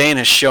 Billy Zane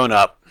has shown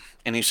up,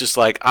 and he's just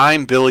like,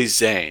 I'm Billy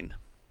Zane.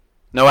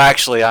 No,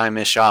 actually, I'm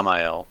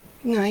Ishamael.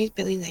 No, he's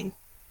Billy Zane.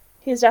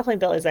 He's definitely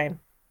Billy Zane.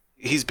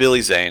 He's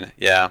Billy Zane,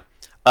 yeah.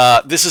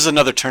 This is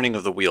another turning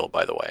of the wheel,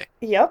 by the way.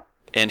 Yep.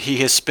 And he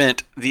has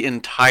spent the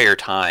entire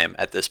time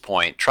at this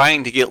point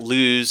trying to get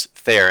Lews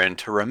Therin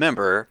to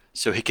remember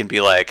so he can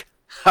be like,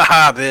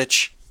 haha,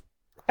 bitch.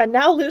 And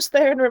now Lews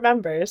Therin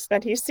remembers,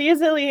 and he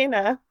sees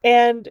Ilyana,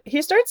 and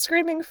he starts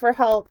screaming for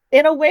help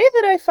in a way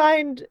that I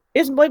find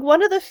is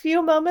one of the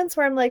few moments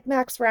where I'm like,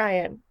 Max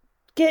Ryan,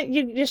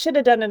 you should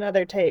have done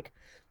another take.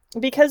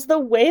 Because the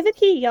way that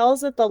he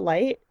yells at the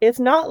light, it's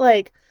not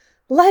like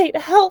Light,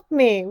 help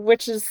me,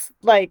 which is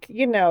like,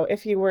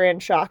 if you were in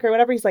shock or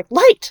whatever, he's like,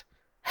 Light,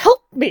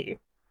 help me,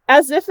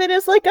 as if it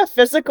is like a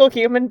physical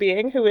human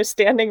being who is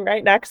standing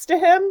right next to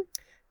him,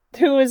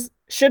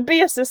 should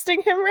be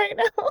assisting him right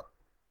now.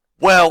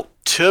 Well,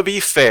 to be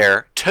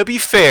fair,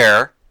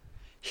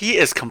 he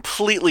is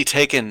completely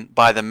taken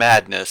by the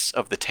madness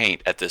of the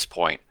taint at this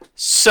point.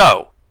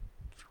 So,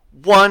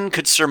 one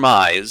could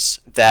surmise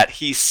that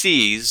he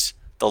sees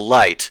the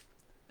light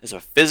as a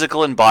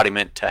physical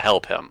embodiment to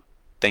help him.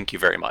 Thank you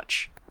very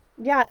much.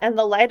 Yeah, and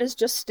the light is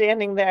just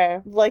standing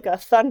there like a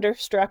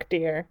thunderstruck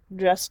deer.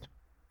 Just,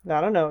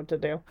 I don't know what to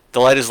do. The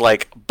light is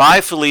like,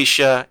 bye,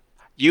 Felicia.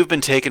 You've been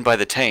taken by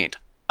the taint.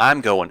 I'm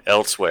going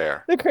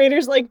elsewhere. The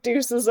crater's like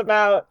deuces him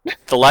out.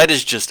 The light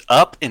is just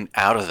up and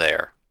out of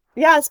there.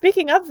 Yeah,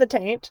 speaking of the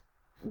taint,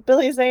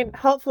 Billy Zane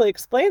helpfully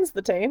explains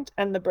the taint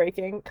and the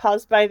breaking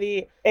caused by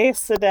the Aes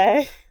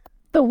Sedai.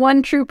 The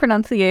one true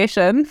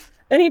pronunciation.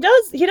 And he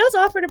does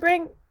offer to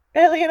bring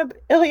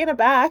Ilyena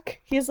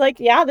back. He's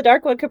like, yeah, the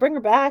Dark One could bring her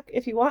back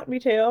if you want me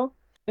to.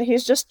 And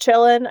he's just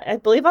chilling, I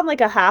believe on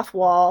like a half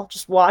wall,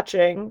 just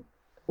watching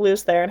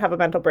Luce there and have a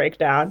mental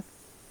breakdown.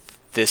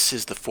 This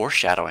is the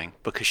foreshadowing,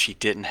 because she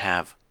didn't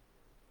have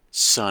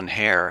sun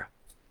hair,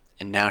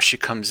 and now she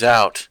comes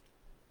out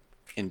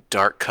in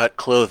dark cut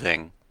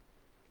clothing,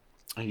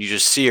 and you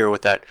just see her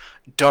with that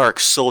dark,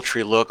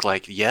 sultry look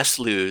like, yes,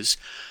 Luz,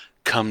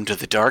 come to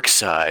the dark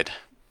side.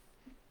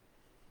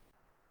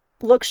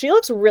 Look, she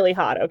looks really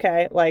hot,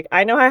 okay? Like,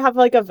 I know I have,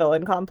 like, a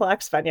villain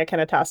complex. Fenya can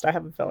attest I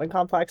have a villain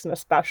complex, and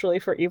especially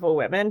for evil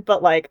women.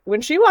 But, like, when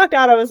she walked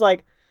out, I was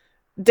like,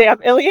 damn,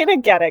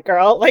 Ilyena, get it,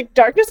 girl. Like,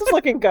 darkness is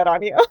looking good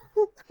on you.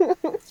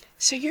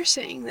 So you're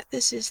saying that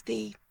this is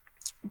the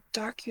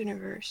Dark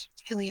Universe,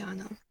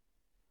 Ilyena?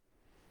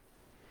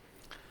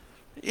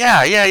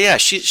 Yeah.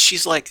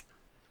 She's like,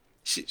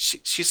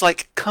 she's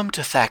like, come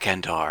to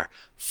Thakandar,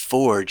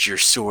 forge your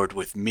sword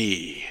with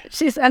me.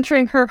 She's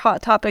entering her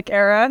Hot Topic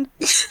era.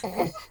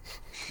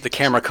 The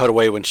camera cut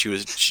away when she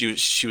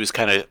was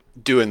kind of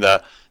doing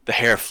the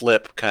hair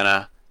flip kind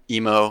of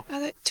emo.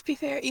 To be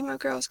fair, emo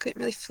girls couldn't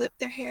really flip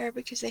their hair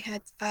because they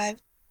had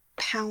 5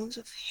 pounds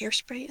of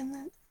hairspray in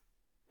them.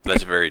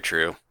 That's very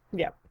true.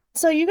 Yeah.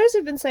 So you guys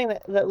have been saying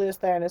that Lews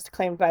Therin is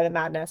claimed by the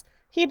madness.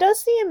 He does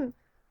seem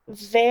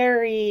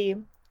very...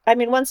 I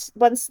mean, once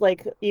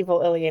like evil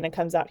Ilyena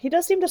comes out, he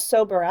does seem to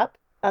sober up,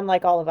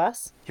 unlike all of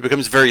us. He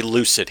becomes very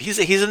lucid. He's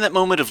in that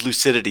moment of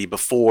lucidity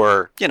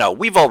before,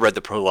 we've all read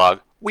the prologue.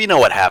 We know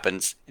what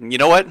happens. And you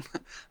know what?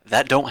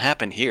 That don't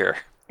happen here.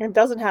 It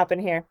doesn't happen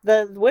here.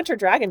 The Winter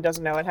Dragon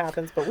doesn't know what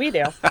happens, but we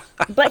do.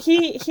 But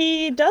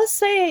he does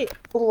say,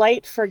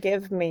 light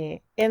forgive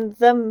me, in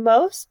the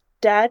most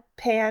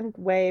deadpan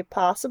way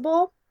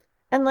possible.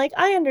 And, like,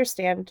 I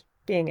understand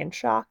being in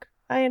shock.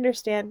 I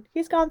understand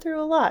he's gone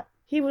through a lot.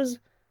 He was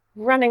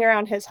running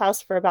around his house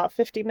for about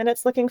 50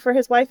 minutes looking for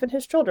his wife and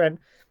his children.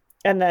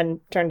 And then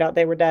turned out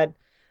they were dead.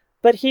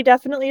 But he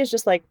definitely is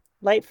just like,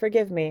 light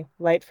forgive me,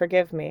 light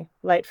forgive me,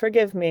 light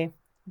forgive me,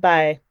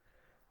 bye.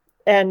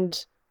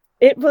 And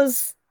it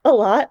was a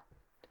lot.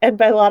 And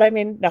by a lot, I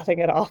mean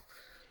nothing at all.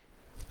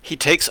 He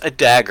takes a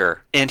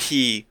dagger and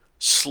he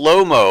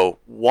slow-mo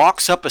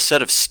walks up a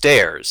set of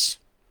stairs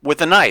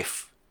with a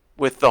knife,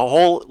 with the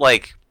whole,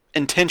 like,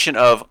 intention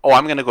of,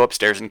 I'm going to go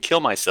upstairs and kill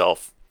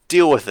myself.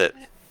 Deal with it.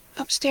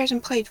 Upstairs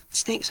and played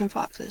snakes and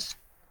foxes.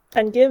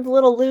 And give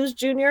little Luz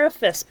Jr. a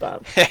fist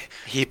bump.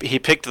 He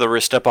picked the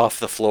wrist up off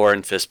the floor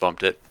and fist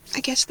bumped it. I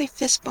guess they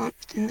fist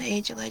bumped in the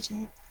Age of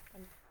Legend.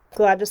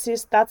 Glad to see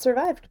that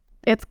survived.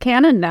 It's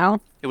canon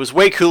now. It was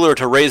way cooler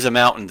to raise a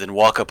mountain than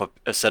walk up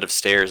a set of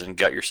stairs and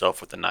gut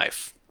yourself with a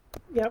knife.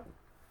 Yep.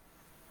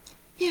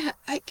 Yeah,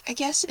 I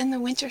guess in the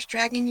Winter's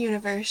Dragon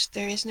universe,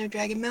 there is no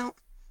Dragon Mount.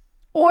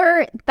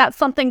 Or that's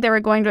something they were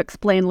going to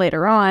explain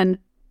later on.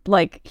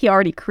 Like, he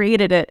already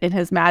created it in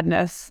his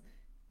madness.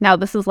 Now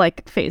this is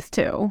like phase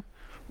 2.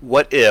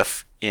 What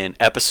if in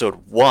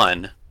episode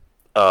 1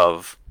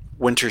 of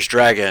Winter's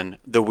Dragon,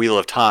 The Wheel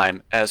of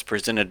Time, as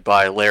presented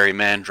by Larry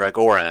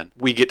Mandragoran,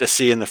 we get to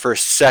see in the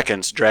first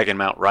seconds Dragon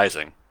Mount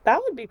Rising?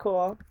 That would be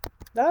cool.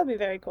 That would be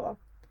very cool.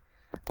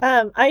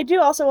 I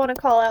do also want to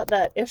call out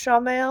that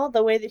Ishamael,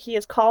 the way that he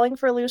is calling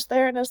for Lews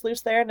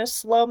Therin is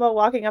slow-mo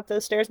walking up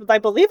those stairs with, I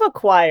believe, a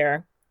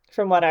choir,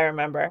 from what I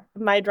remember.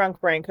 My drunk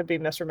brain could be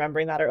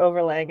misremembering that or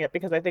overlaying it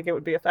because I think it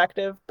would be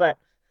effective, but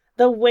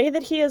the way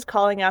that he is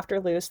calling after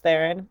Lews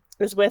Therin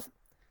is with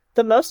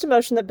the most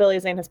emotion that Billy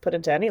Zane has put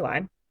into any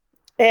line.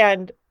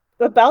 And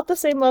about the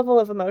same level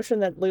of emotion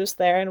that Lews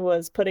Therin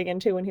was putting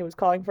into when he was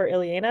calling for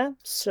Ilyena.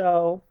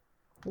 So,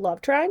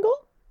 love triangle?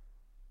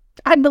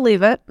 I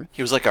believe it.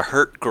 He was like a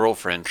hurt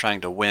girlfriend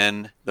trying to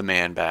win the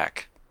man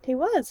back. He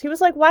was. He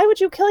was like, why would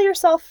you kill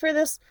yourself for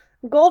this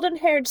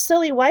golden-haired,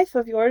 silly wife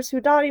of yours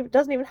who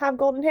doesn't even have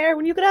golden hair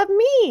when you could have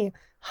me?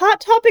 Hot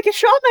Topic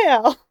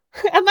Ishamael.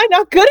 Am I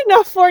not good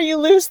enough for you,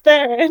 Lews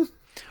Therin?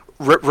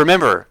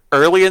 Remember,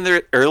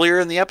 earlier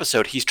in the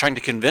episode, he's trying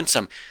to convince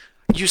him,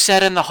 you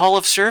sat in the Hall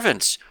of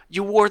Servants.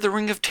 You wore the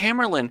Ring of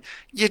Tamerlane.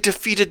 You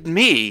defeated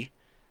me.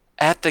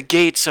 at the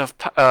gates of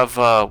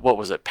what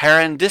was it,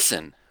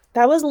 Paradisen.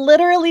 That was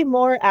literally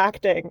more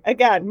acting.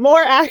 Again,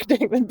 more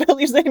acting than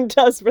Billy Zane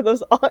does for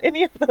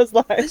any of those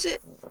lines. Is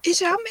it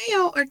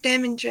Amael or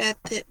Damondred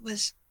that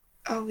was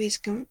always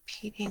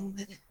competing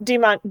with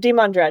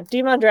Demon Dread.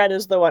 Demon Dread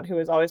is the one who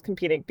is always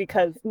competing,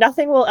 because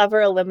nothing will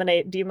ever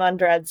eliminate Demon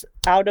Dread's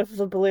out of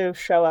the blue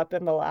show up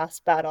in the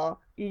last battle,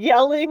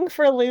 yelling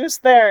for Luce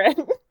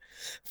Theron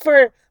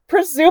for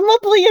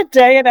presumably a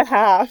day and a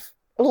half.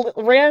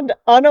 Rand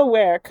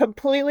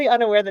completely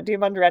unaware that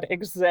Demon Dread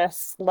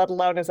exists, let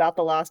alone is at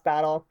the last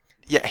battle.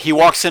 Yeah, he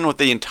walks in with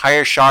the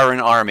entire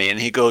Sharran army, and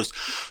he goes,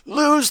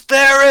 "Luce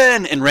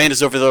Theron!" And Rand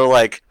is over there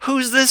like,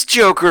 "Who's this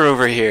joker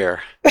over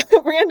here?"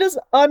 Rand is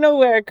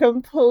unaware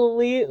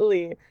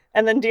completely.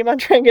 And then Demon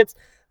Dread gets,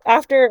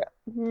 after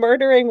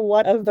murdering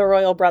one of the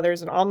royal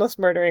brothers and almost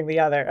murdering the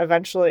other,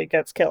 eventually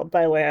gets killed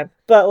by Lan.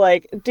 But,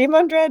 like,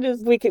 Demon Dread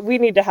is, we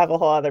need to have a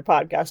whole other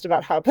podcast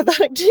about how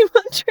pathetic Demon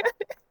Dread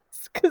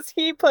is, because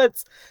he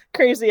puts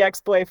crazy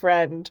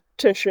ex-boyfriend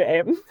to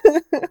shame.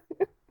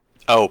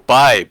 Oh,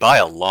 by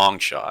a long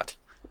shot.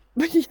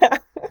 Yeah.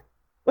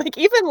 Like,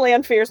 even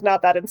Lanfear's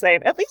not that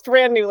insane. At least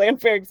Rand knew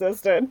Lanfear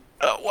existed.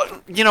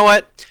 You know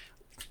what?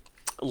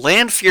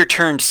 Lanfear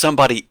turned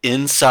somebody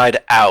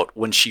inside out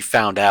when she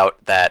found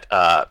out that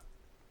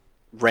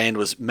Rand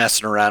was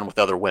messing around with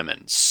other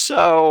women.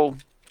 So,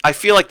 I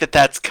feel like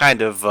that's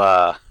kind of...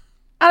 I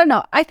don't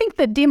know. I think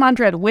that Demon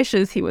Dread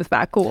wishes he was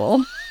that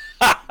cool.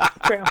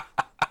 True.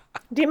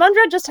 Demon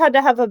Dread just had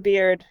to have a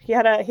beard. He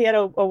had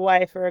a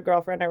wife or a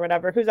girlfriend or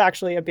whatever who's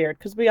actually a beard,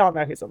 because we all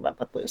know he's in love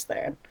with Luce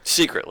Theron.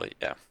 Secretly,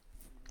 yeah.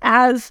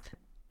 As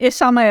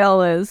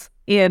Ishamael is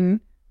in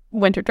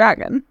Winter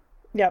Dragon.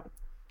 Yep.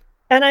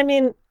 And I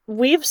mean,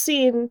 we've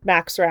seen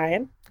Max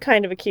Ryan,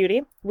 kind of a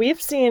cutie.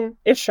 We've seen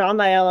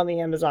Ishamael on the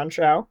Amazon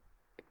show,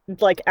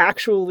 like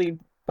actually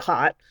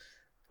hot.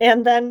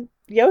 And then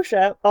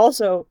Yosha,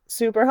 also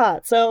super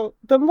hot. So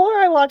the more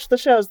I watch the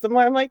shows, the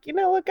more I'm like, you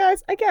know what,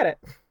 guys, I get it.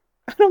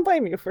 I don't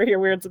blame you for your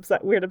weird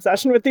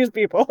obsession with these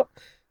people.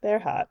 They're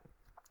hot.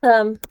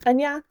 And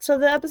yeah, so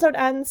the episode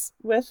ends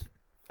with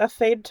a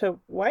fade to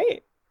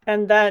white.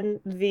 And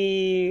then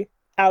the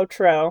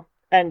outro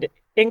and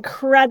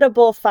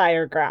incredible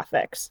fire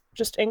graphics.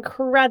 Just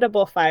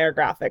incredible fire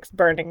graphics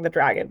burning the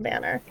dragon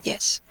banner.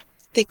 Yes.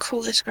 The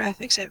coolest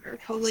graphics ever.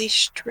 Totally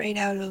straight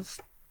out of,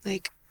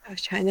 like, I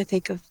was trying to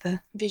think of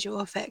the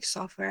visual effects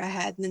software I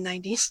had in the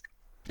 90s.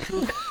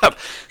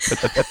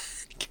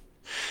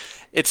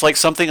 It's like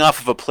something off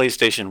of a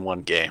PlayStation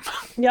 1 game.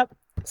 Yep.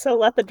 So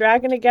let the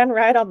dragon again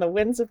ride on the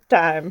winds of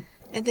time.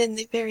 And then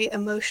the very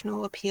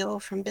emotional appeal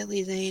from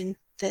Billy Zane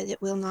that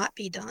it will not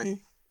be done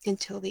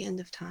until the end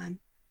of time.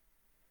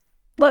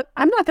 Look,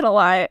 I'm not going to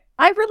lie.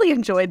 I really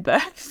enjoyed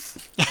this.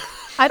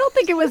 I don't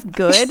think it was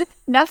good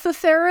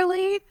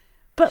necessarily,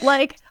 but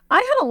like, I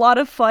had a lot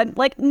of fun.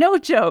 Like, no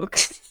joke.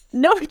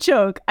 No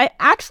joke. I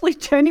actually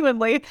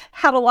genuinely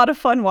had a lot of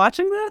fun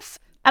watching this.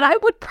 And I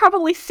would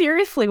probably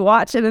seriously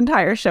watch an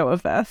entire show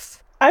of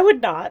this. I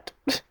would not.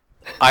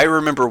 I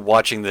remember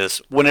watching this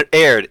when it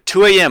aired,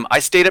 2 a.m. I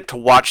stayed up to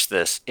watch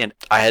this, and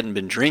I hadn't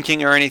been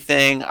drinking or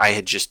anything.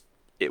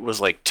 It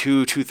was like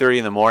 2:30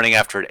 in the morning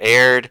after it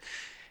aired,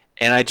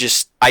 and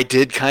I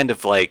did kind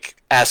of like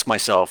ask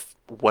myself,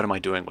 what am I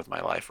doing with my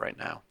life right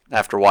now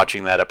after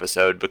watching that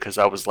episode? Because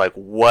I was like,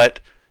 what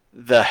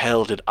the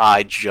hell did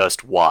I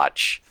just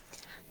watch?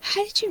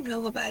 How did you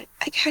know about it?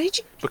 Like, how did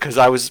you? Because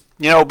I was,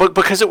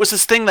 because it was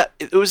this thing that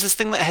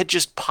had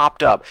just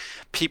popped up.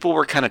 People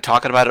were kind of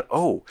talking about it.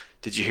 Oh,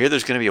 did you hear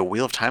there's going to be a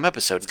Wheel of Time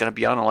episode? It's going to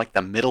be on in like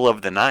the middle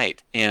of the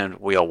night. And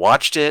we all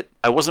watched it.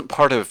 I wasn't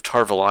part of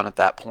Tar Valon at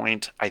that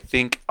point. I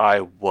think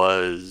there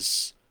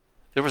was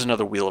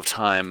another Wheel of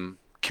Time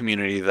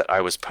community that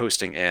I was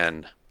posting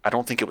in. I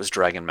don't think it was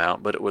Dragon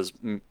Mount, but it was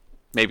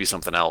maybe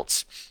something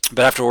else.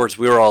 But afterwards,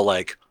 we were all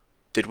like,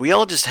 did we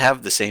all just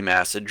have the same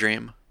acid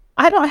dream?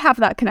 I don't have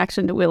that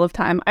connection to Wheel of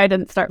Time. I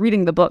didn't start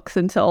reading the books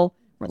until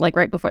like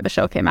right before the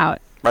show came out.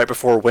 Right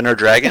before Winter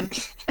Dragon?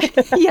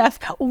 Yes,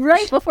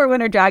 right before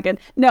Winter Dragon.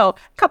 No, a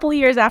couple of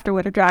years after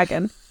Winter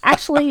Dragon.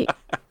 Actually,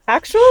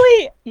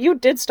 you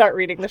did start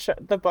reading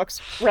the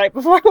books right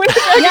before Winter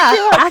Dragon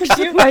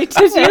came out.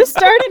 Because you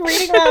started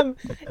reading them.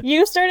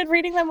 You started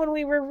reading them when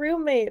we were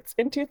roommates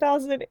in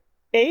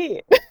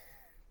 2008.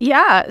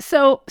 Yeah.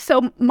 So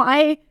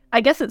I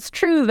guess it's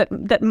true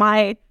that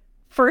my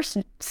first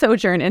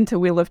sojourn into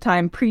Wheel of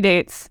Time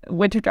predates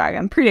Winter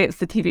Dragon, predates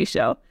the TV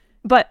show.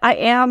 But I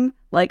am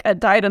like a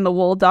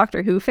dyed-in-the-wool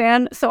Doctor Who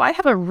fan, so I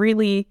have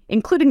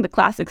including the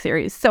classic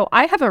series, so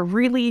I have a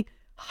really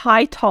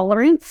high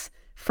tolerance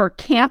for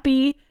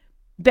campy,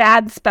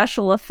 bad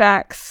special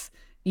effects,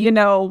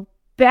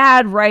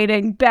 bad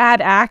writing, bad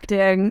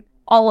acting,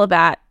 all of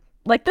that.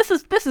 Like, this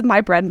is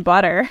my bread and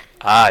butter.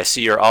 Ah, I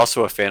see you're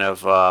also a fan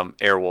of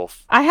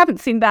Airwolf. I haven't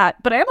seen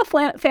that, but I am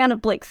a fan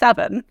of Blake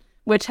 7,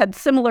 which had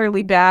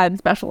similarly bad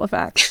special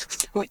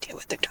effects. No idea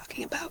what they're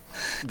talking about.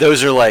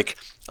 Those are like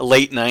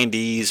late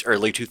 90s,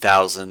 early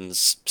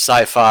 2000s,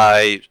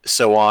 sci-fi,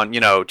 so on,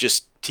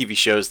 just TV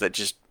shows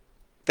that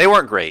they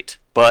weren't great.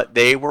 but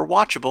they were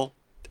watchable,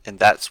 and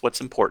that's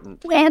what's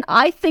important. And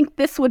I think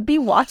this would be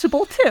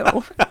watchable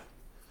too.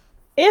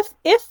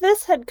 If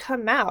this had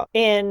come out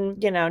in,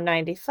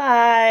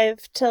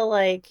 95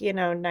 to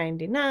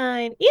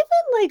 99,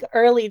 even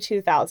early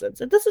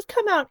 2000s, if this had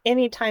come out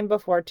any time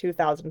before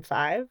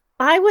 2005,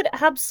 I would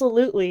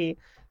absolutely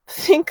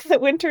think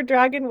that Winter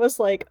Dragon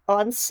was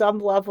on some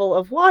level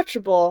of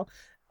watchable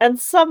and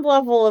some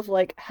level of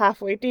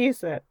halfway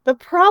decent. The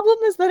problem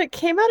is that it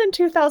came out in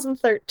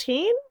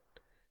 2013,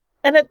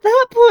 and at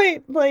that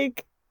point,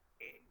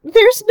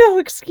 there's no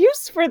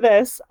excuse for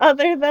this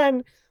other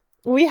than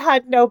we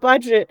had no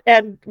budget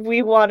and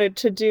we wanted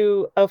to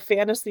do a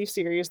fantasy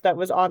series that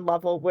was on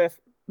level with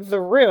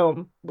The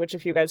Room, which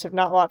if you guys have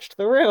not watched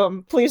The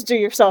Room, please do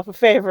yourself a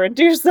favor and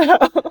do so.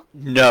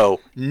 No.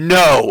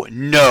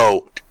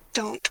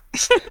 Don't.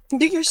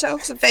 Do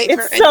yourselves a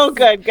favor. It's so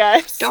good,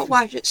 guys. Don't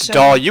watch it so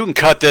Doll, you can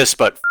cut this,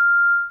 but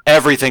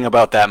everything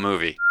about that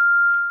movie.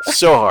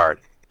 So hard.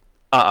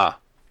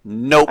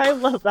 Nope. I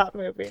love that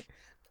movie.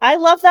 I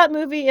love that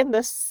movie in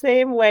the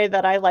same way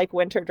that I like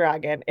Winter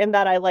Dragon, in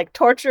that I like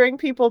torturing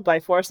people by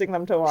forcing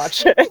them to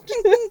watch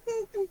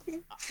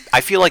it. I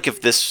feel like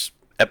if this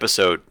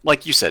episode,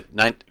 like you said,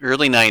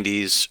 early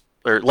 90s,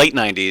 or late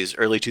 90s,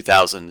 early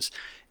 2000s,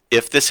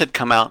 if this had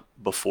come out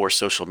before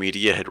social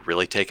media had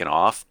really taken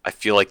off, I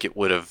feel like it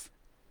would have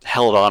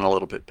held on a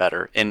little bit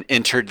better and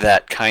entered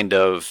that kind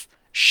of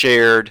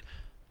shared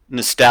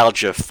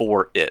nostalgia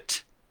for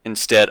it,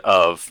 instead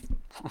of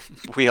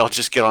we all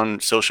just get on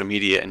social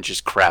media and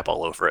just crap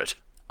all over it.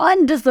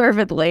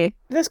 Undeservedly.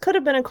 This could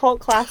have been a cult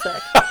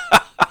classic.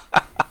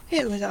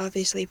 It was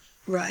obviously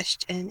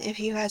rushed, and if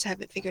you guys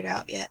haven't figured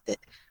out yet that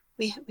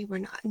we were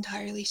not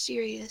entirely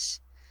serious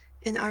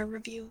in our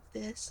review of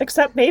this.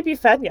 Except maybe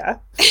Fenya.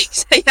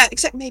 Yeah,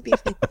 except maybe.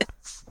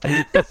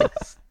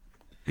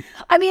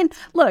 I mean,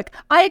 look,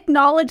 I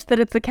acknowledge that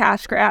it's a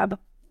cash grab.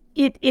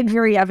 It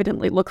very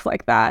evidently looks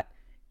like that.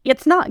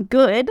 It's not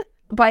good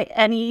by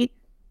any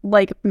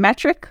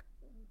metric,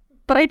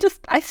 but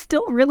I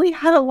still really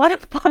had a lot of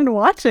fun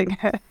watching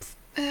it.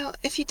 Well,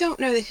 if you don't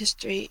know the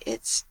history,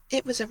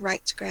 it was a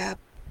rights grab.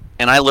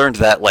 And I learned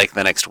that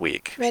the next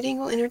week. Red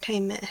Eagle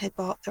Entertainment had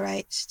bought the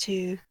rights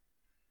to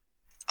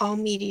all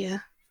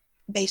media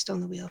based on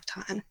the Wheel of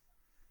Time.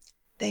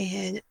 They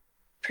had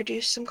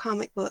produced some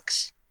comic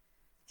books,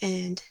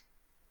 and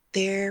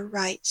their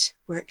rights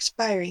were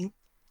expiring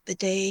the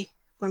day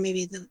or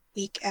maybe the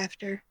week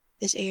after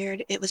this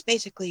aired. It was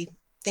basically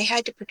they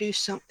had to produce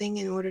something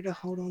in order to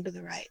hold on to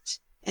the rights.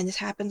 And this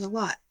happens a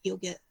lot. You'll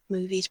get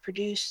movies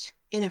produced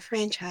in a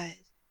franchise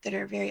that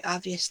are very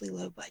obviously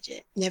low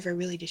budget, never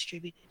really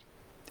distributed.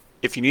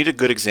 If you need a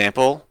good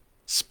example,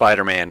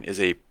 Spider-Man is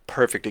a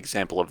perfect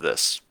example of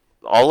this.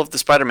 All of the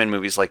Spider-Man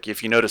movies,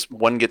 if you notice,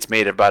 one gets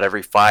made about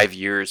every 5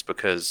 years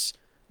because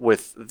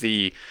with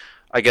the,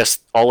 I guess,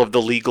 all of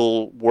the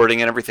legal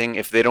wording and everything,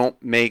 if they don't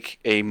make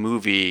a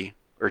movie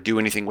or do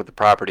anything with the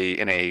property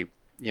in a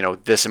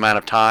this amount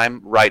of time,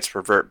 rights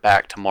revert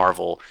back to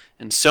Marvel.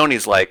 And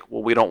Sony's like,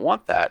 well, we don't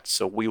want that,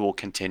 so we will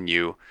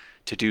continue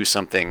to do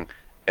something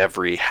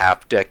every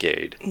half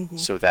decade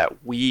so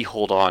that we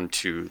hold on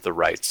to the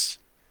rights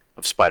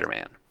of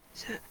Spider-Man.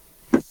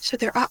 So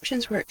their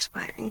options were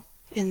expiring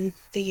in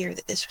the year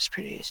that this was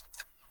produced.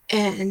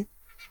 And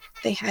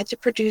they had to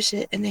produce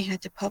it and they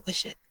had to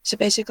publish it. So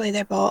basically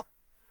they bought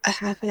a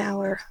half an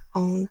hour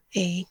on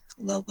a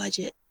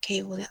low-budget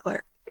cable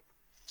network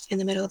in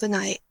the middle of the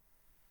night,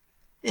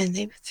 and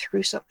they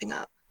threw something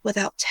up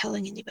without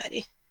telling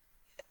anybody.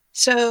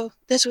 So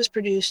this was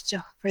produced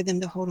for them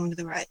to hold on to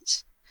the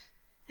rights.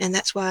 And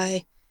that's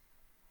why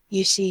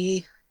you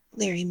see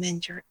Larry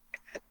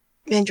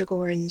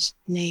Mandragoran's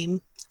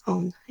name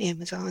on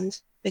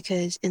Amazon's,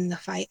 because in the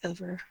fight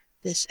over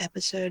this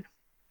episode,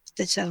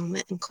 the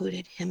settlement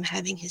included him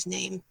having his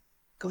name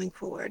going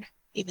forward,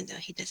 even though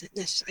he doesn't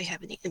necessarily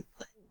have any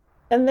input.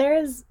 And there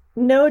is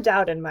no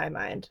doubt in my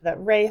mind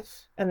that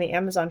Rafe and the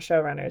Amazon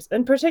showrunners,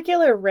 in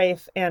particular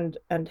Rafe and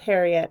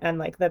Harriet and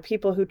the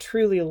people who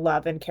truly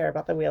love and care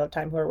about the Wheel of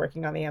Time who are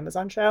working on the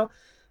Amazon show,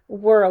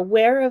 were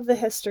aware of the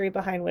history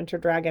behind Winter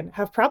Dragon,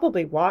 have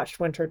probably watched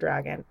Winter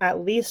Dragon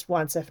at least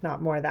once, if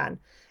not more than.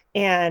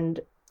 And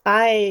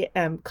I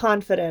am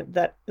confident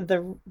that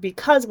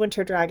because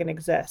Winter Dragon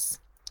exists,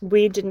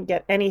 we didn't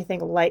get anything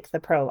like the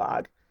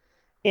prologue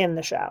in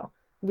the show.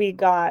 We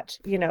got,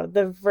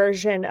 the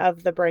version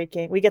of the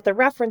breaking. We get the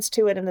reference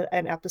to it in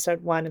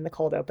episode 1 in the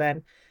cold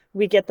open.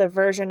 We get the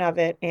version of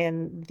it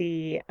in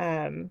the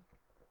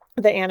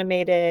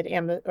animated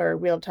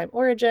Wheel of Time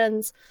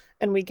Origins,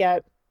 and we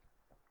get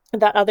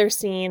that other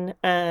scene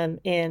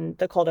in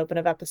the cold open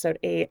of episode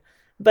 8.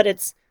 But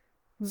it's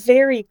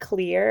very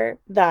clear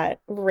that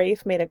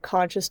Rafe made a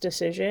conscious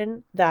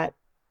decision that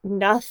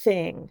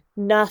nothing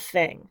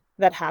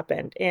that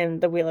happened in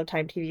the Wheel of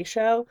Time TV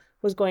show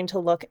was going to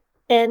look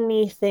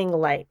anything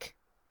like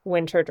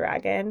Winter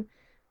Dragon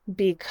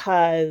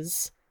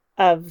because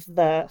of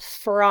the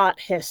fraught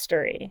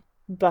history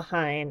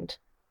behind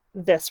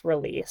this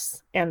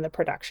release and the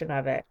production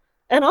of it.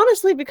 And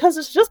honestly, because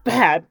it's just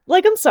bad.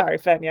 Like, I'm sorry,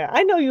 Fenya.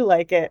 I know you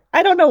like it.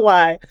 I don't know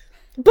why.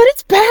 But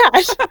it's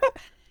bad.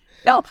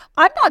 No,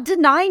 I'm not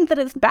denying that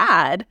it's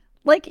bad.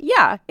 Like,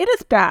 yeah, it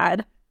is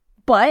bad.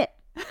 But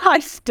I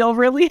still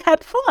really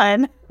had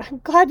fun.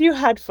 I'm glad you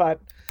had fun.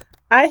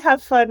 I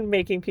have fun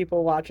making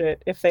people watch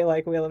it if they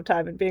like Wheel of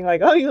Time and being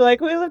like, oh, you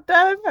like Wheel of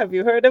Time? Have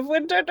you heard of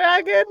Winter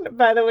Dragon?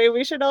 By the way,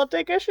 we should all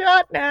take a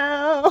shot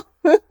now.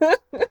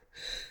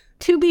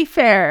 To be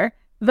fair,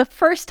 the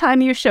first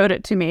time you showed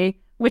it to me,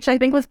 which I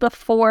think was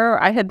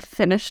before I had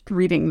finished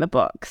reading the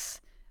books,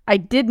 I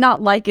did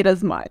not like it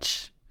as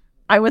much.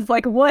 I was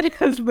like,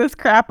 what is this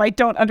crap? I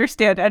don't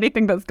understand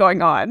anything that's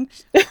going on.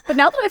 But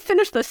now that I've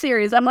finished the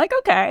series, I'm like,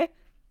 okay,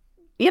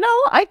 you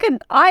know,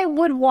 I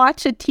would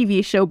watch a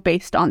TV show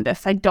based on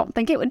this. I don't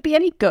think it would be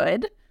any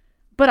good,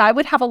 but I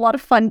would have a lot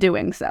of fun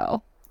doing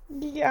so.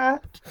 Yeah.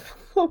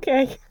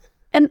 Okay.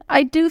 And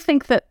I do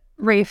think that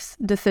Rafe's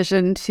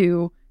decision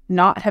to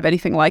not have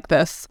anything like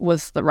this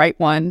was the right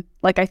one.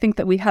 Like, I think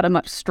that we had a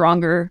much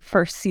stronger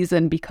first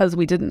season because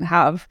we didn't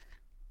have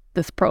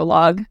this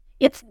prologue.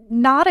 It's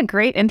not a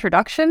great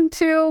introduction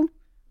to,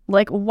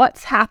 like,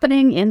 what's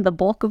happening in the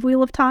bulk of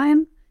Wheel of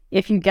Time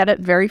if you get it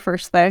very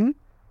first thing.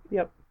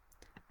 Yep.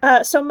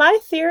 So my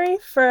theory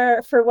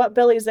for what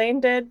Billy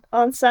Zane did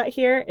on set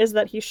here is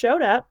that he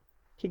showed up,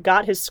 he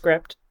got his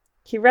script,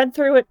 he read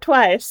through it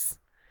twice,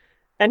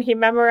 and he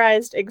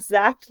memorized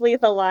exactly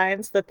the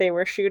lines that they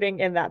were shooting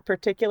in that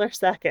particular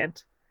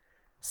second,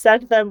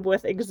 said them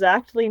with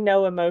exactly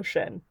no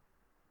emotion,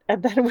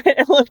 and then went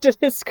and looked at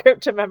his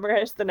script to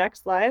memorize the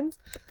next lines.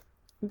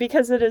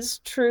 Because it is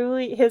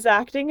truly, his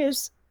acting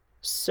is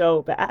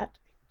so bad.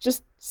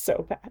 Just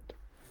so bad.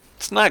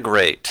 It's not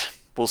great.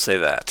 We'll say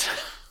that.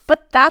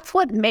 But that's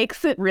what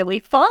makes it really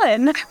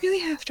fun. I really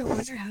have to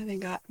wonder how they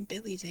got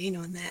Billy Zane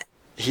on that.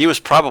 He was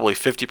probably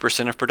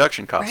 50% of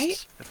production costs,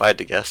 Right? if I had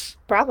to guess.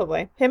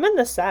 Probably. Him and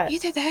the set.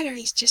 Either that or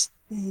he's just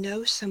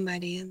knows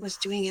somebody and was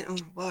doing it on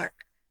a lark.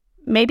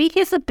 Maybe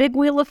he's a big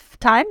Wheel of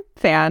Time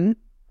fan.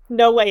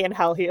 No way in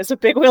hell he is a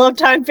big Wheel of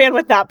Time fan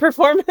with that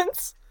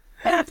performance.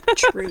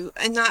 True.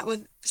 And not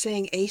with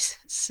saying Ace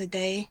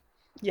Sedai.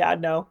 Yeah,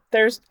 no.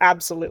 There's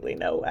absolutely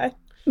no way.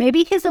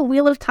 Maybe he's a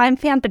Wheel of Time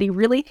fan, but he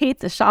really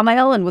hates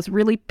Ishamael and was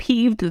really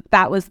peeved that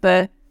that was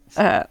the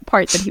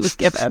part that he was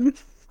given.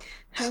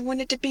 I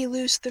wanted to be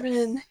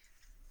Lutheran.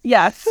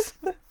 Yes.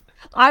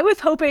 I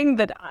was hoping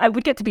that I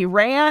would get to be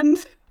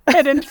Rand,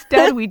 and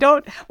instead we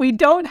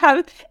don't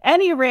have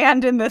any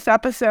Rand in this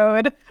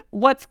episode.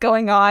 What's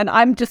going on?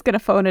 I'm just going to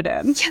phone it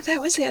in. Yeah,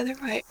 that was the other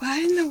way. Why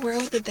in the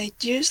world did they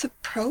use the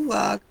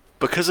prologue?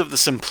 Because of the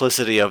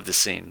simplicity of the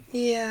scene.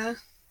 Yeah.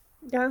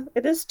 Yeah,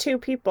 it is two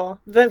people.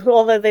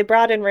 Although they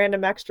brought in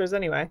random extras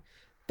anyway.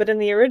 But in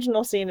the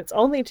original scene, it's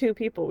only two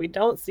people. We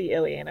don't see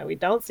Ileana. We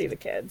don't see the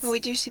kids. Well, we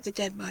do see the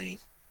dead body.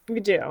 We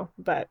do,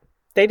 but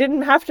they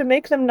didn't have to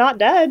make them not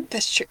dead.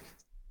 That's true.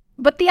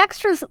 But the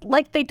extras,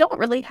 like, they don't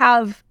really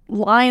have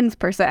lines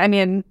per se. I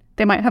mean,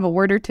 they might have a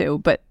word or two,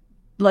 but,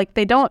 like,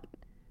 they don't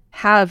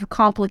have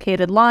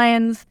complicated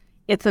lines.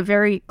 It's a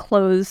very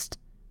closed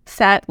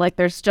set. Like,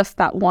 there's just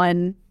that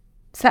one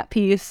set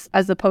piece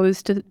as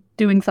opposed to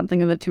doing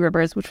something in the Two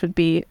Rivers, which would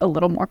be a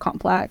little more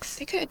complex.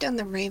 They could have done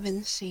the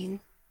Raven scene.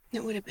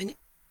 It would have been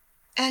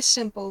as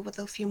simple with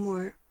a few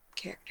more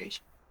characters.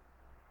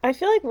 I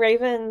feel like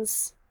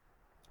Ravens,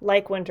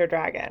 like Winter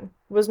Dragon,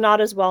 was not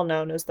as well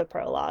known as the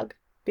prologue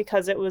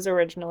because it was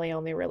originally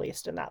only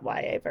released in that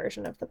YA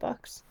version of the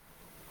books.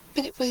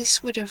 But at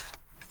least would have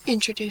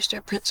introduced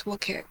our principal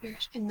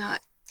characters and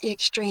not the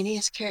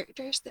extraneous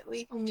characters that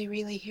we only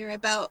really hear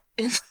about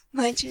in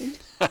Legend.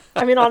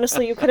 I mean,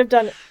 honestly, you could have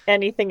done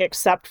anything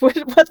except what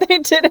they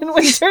did in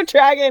Winter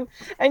Dragon,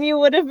 and you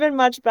would have been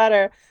much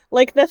better.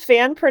 Like the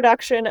fan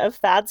production of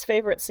Thad's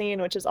favorite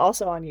scene, which is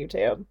also on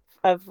YouTube,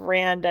 of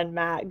Rand and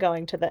Mat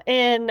going to the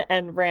inn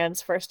and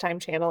Rand's first time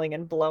channeling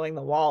and blowing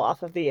the wall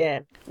off of the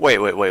inn.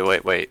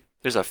 Wait.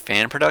 There's a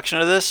fan production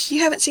of this?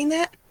 You haven't seen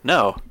that?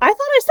 No. I thought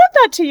I said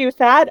that to you,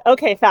 Thad.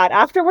 Okay, Thad,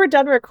 after we're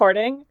done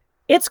recording,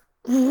 it's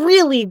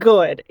really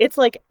good. It's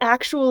like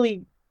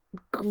actually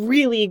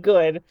really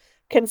good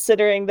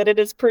considering that it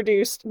is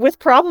produced with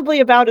probably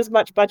about as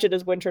much budget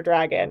as Winter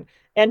Dragon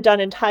and done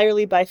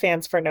entirely by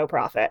fans for no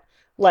profit.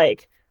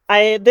 Like,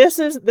 this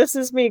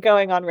is me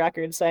going on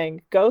record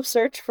saying, go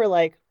search for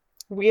like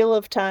Wheel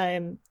of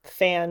Time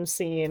fan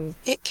scene.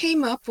 It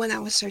came up when I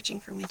was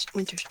searching for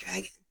Winter's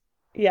Dragon.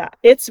 Yeah,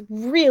 it's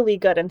really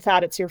good, and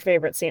Thad, it's your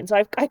favorite scene.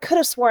 So I could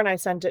have sworn I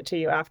sent it to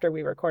you after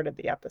we recorded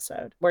the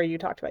episode where you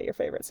talked about your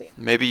favorite scene.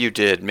 Maybe you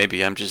did.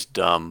 Maybe I'm just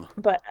dumb.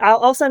 But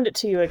I'll send it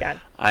to you again.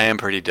 I am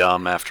pretty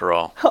dumb after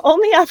all.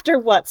 Only after,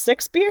 what,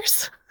 6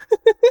 beers?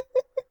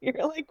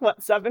 You're like,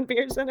 what, 7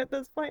 beers in at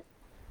this point?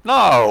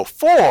 No,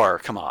 4.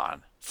 Come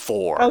on.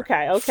 4.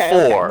 Okay.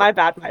 4. My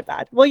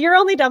bad. Well, you're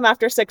only dumb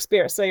after 6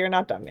 beers, so you're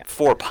not dumb yet.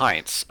 4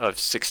 pints of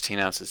 16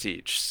 ounces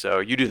each. So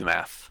you do the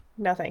math.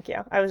 No, thank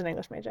you. I was an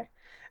English major.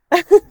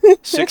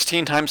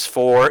 16 times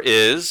 4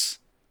 is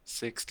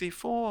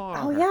 64.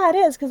 Oh, yeah, it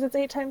is, because it's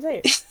 8 times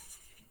 8.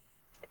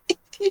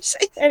 You say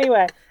that?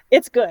 Anyway,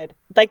 it's good.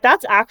 Like,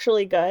 that's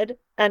actually good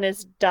and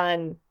is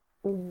done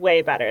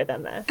way better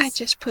than this. I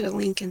just put a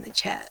link in the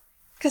chat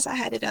because I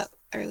had it up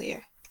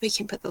earlier. We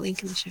can put the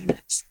link in the show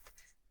notes.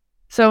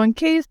 So in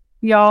case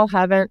y'all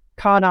haven't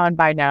caught on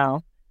by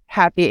now,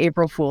 happy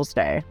April Fool's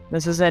Day.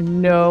 This is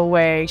in no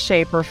way,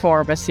 shape, or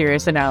form a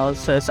serious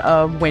analysis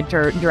of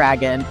Winter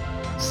Dragon,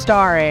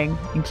 starring,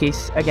 in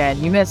case,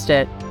 again, you missed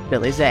it,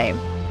 Billy Zane.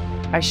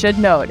 I should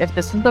note, if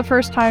this is the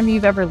first time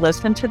you've ever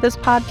listened to this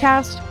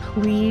podcast,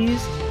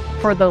 please,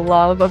 for the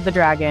love of the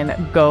dragon,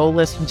 go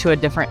listen to a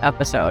different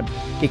episode,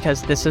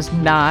 because this is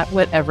not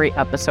what every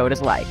episode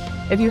is like.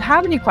 If you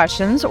have any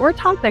questions or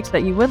topics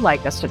that you would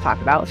like us to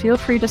talk about, feel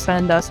free to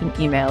send us an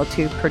email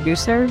to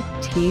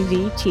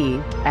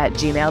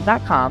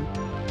producertvt@gmail.com,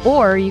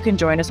 or you can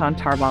join us on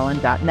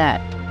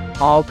tarvalin.net.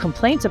 All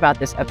complaints about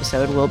this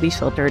episode will be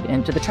filtered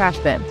into the trash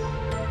bin.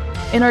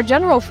 In our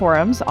general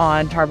forums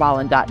on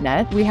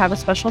tarvalin.net, we have a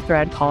special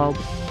thread called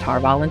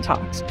Tarvalin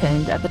Talks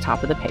pinned at the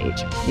top of the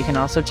page. You can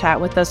also chat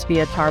with us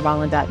via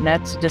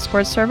tarvalin.net's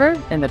Discord server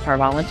and the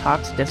Tarvalin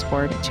Talks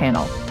Discord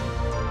channel.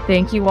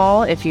 Thank you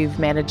all if you've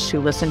managed to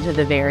listen to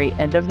the very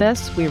end of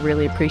this. We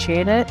really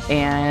appreciate it.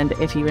 And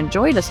if you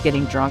enjoyed us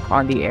getting drunk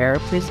on the air,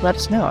 please let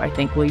us know. I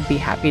think we'd be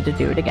happy to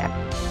do it again.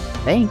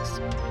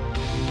 Thanks.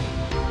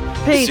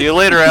 Peace. See you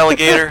later,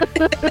 alligator.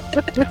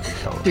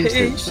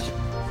 Peace.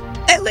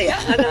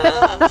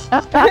 Eliana!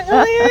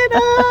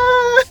 Eliana!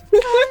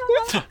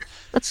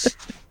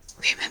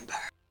 Remember.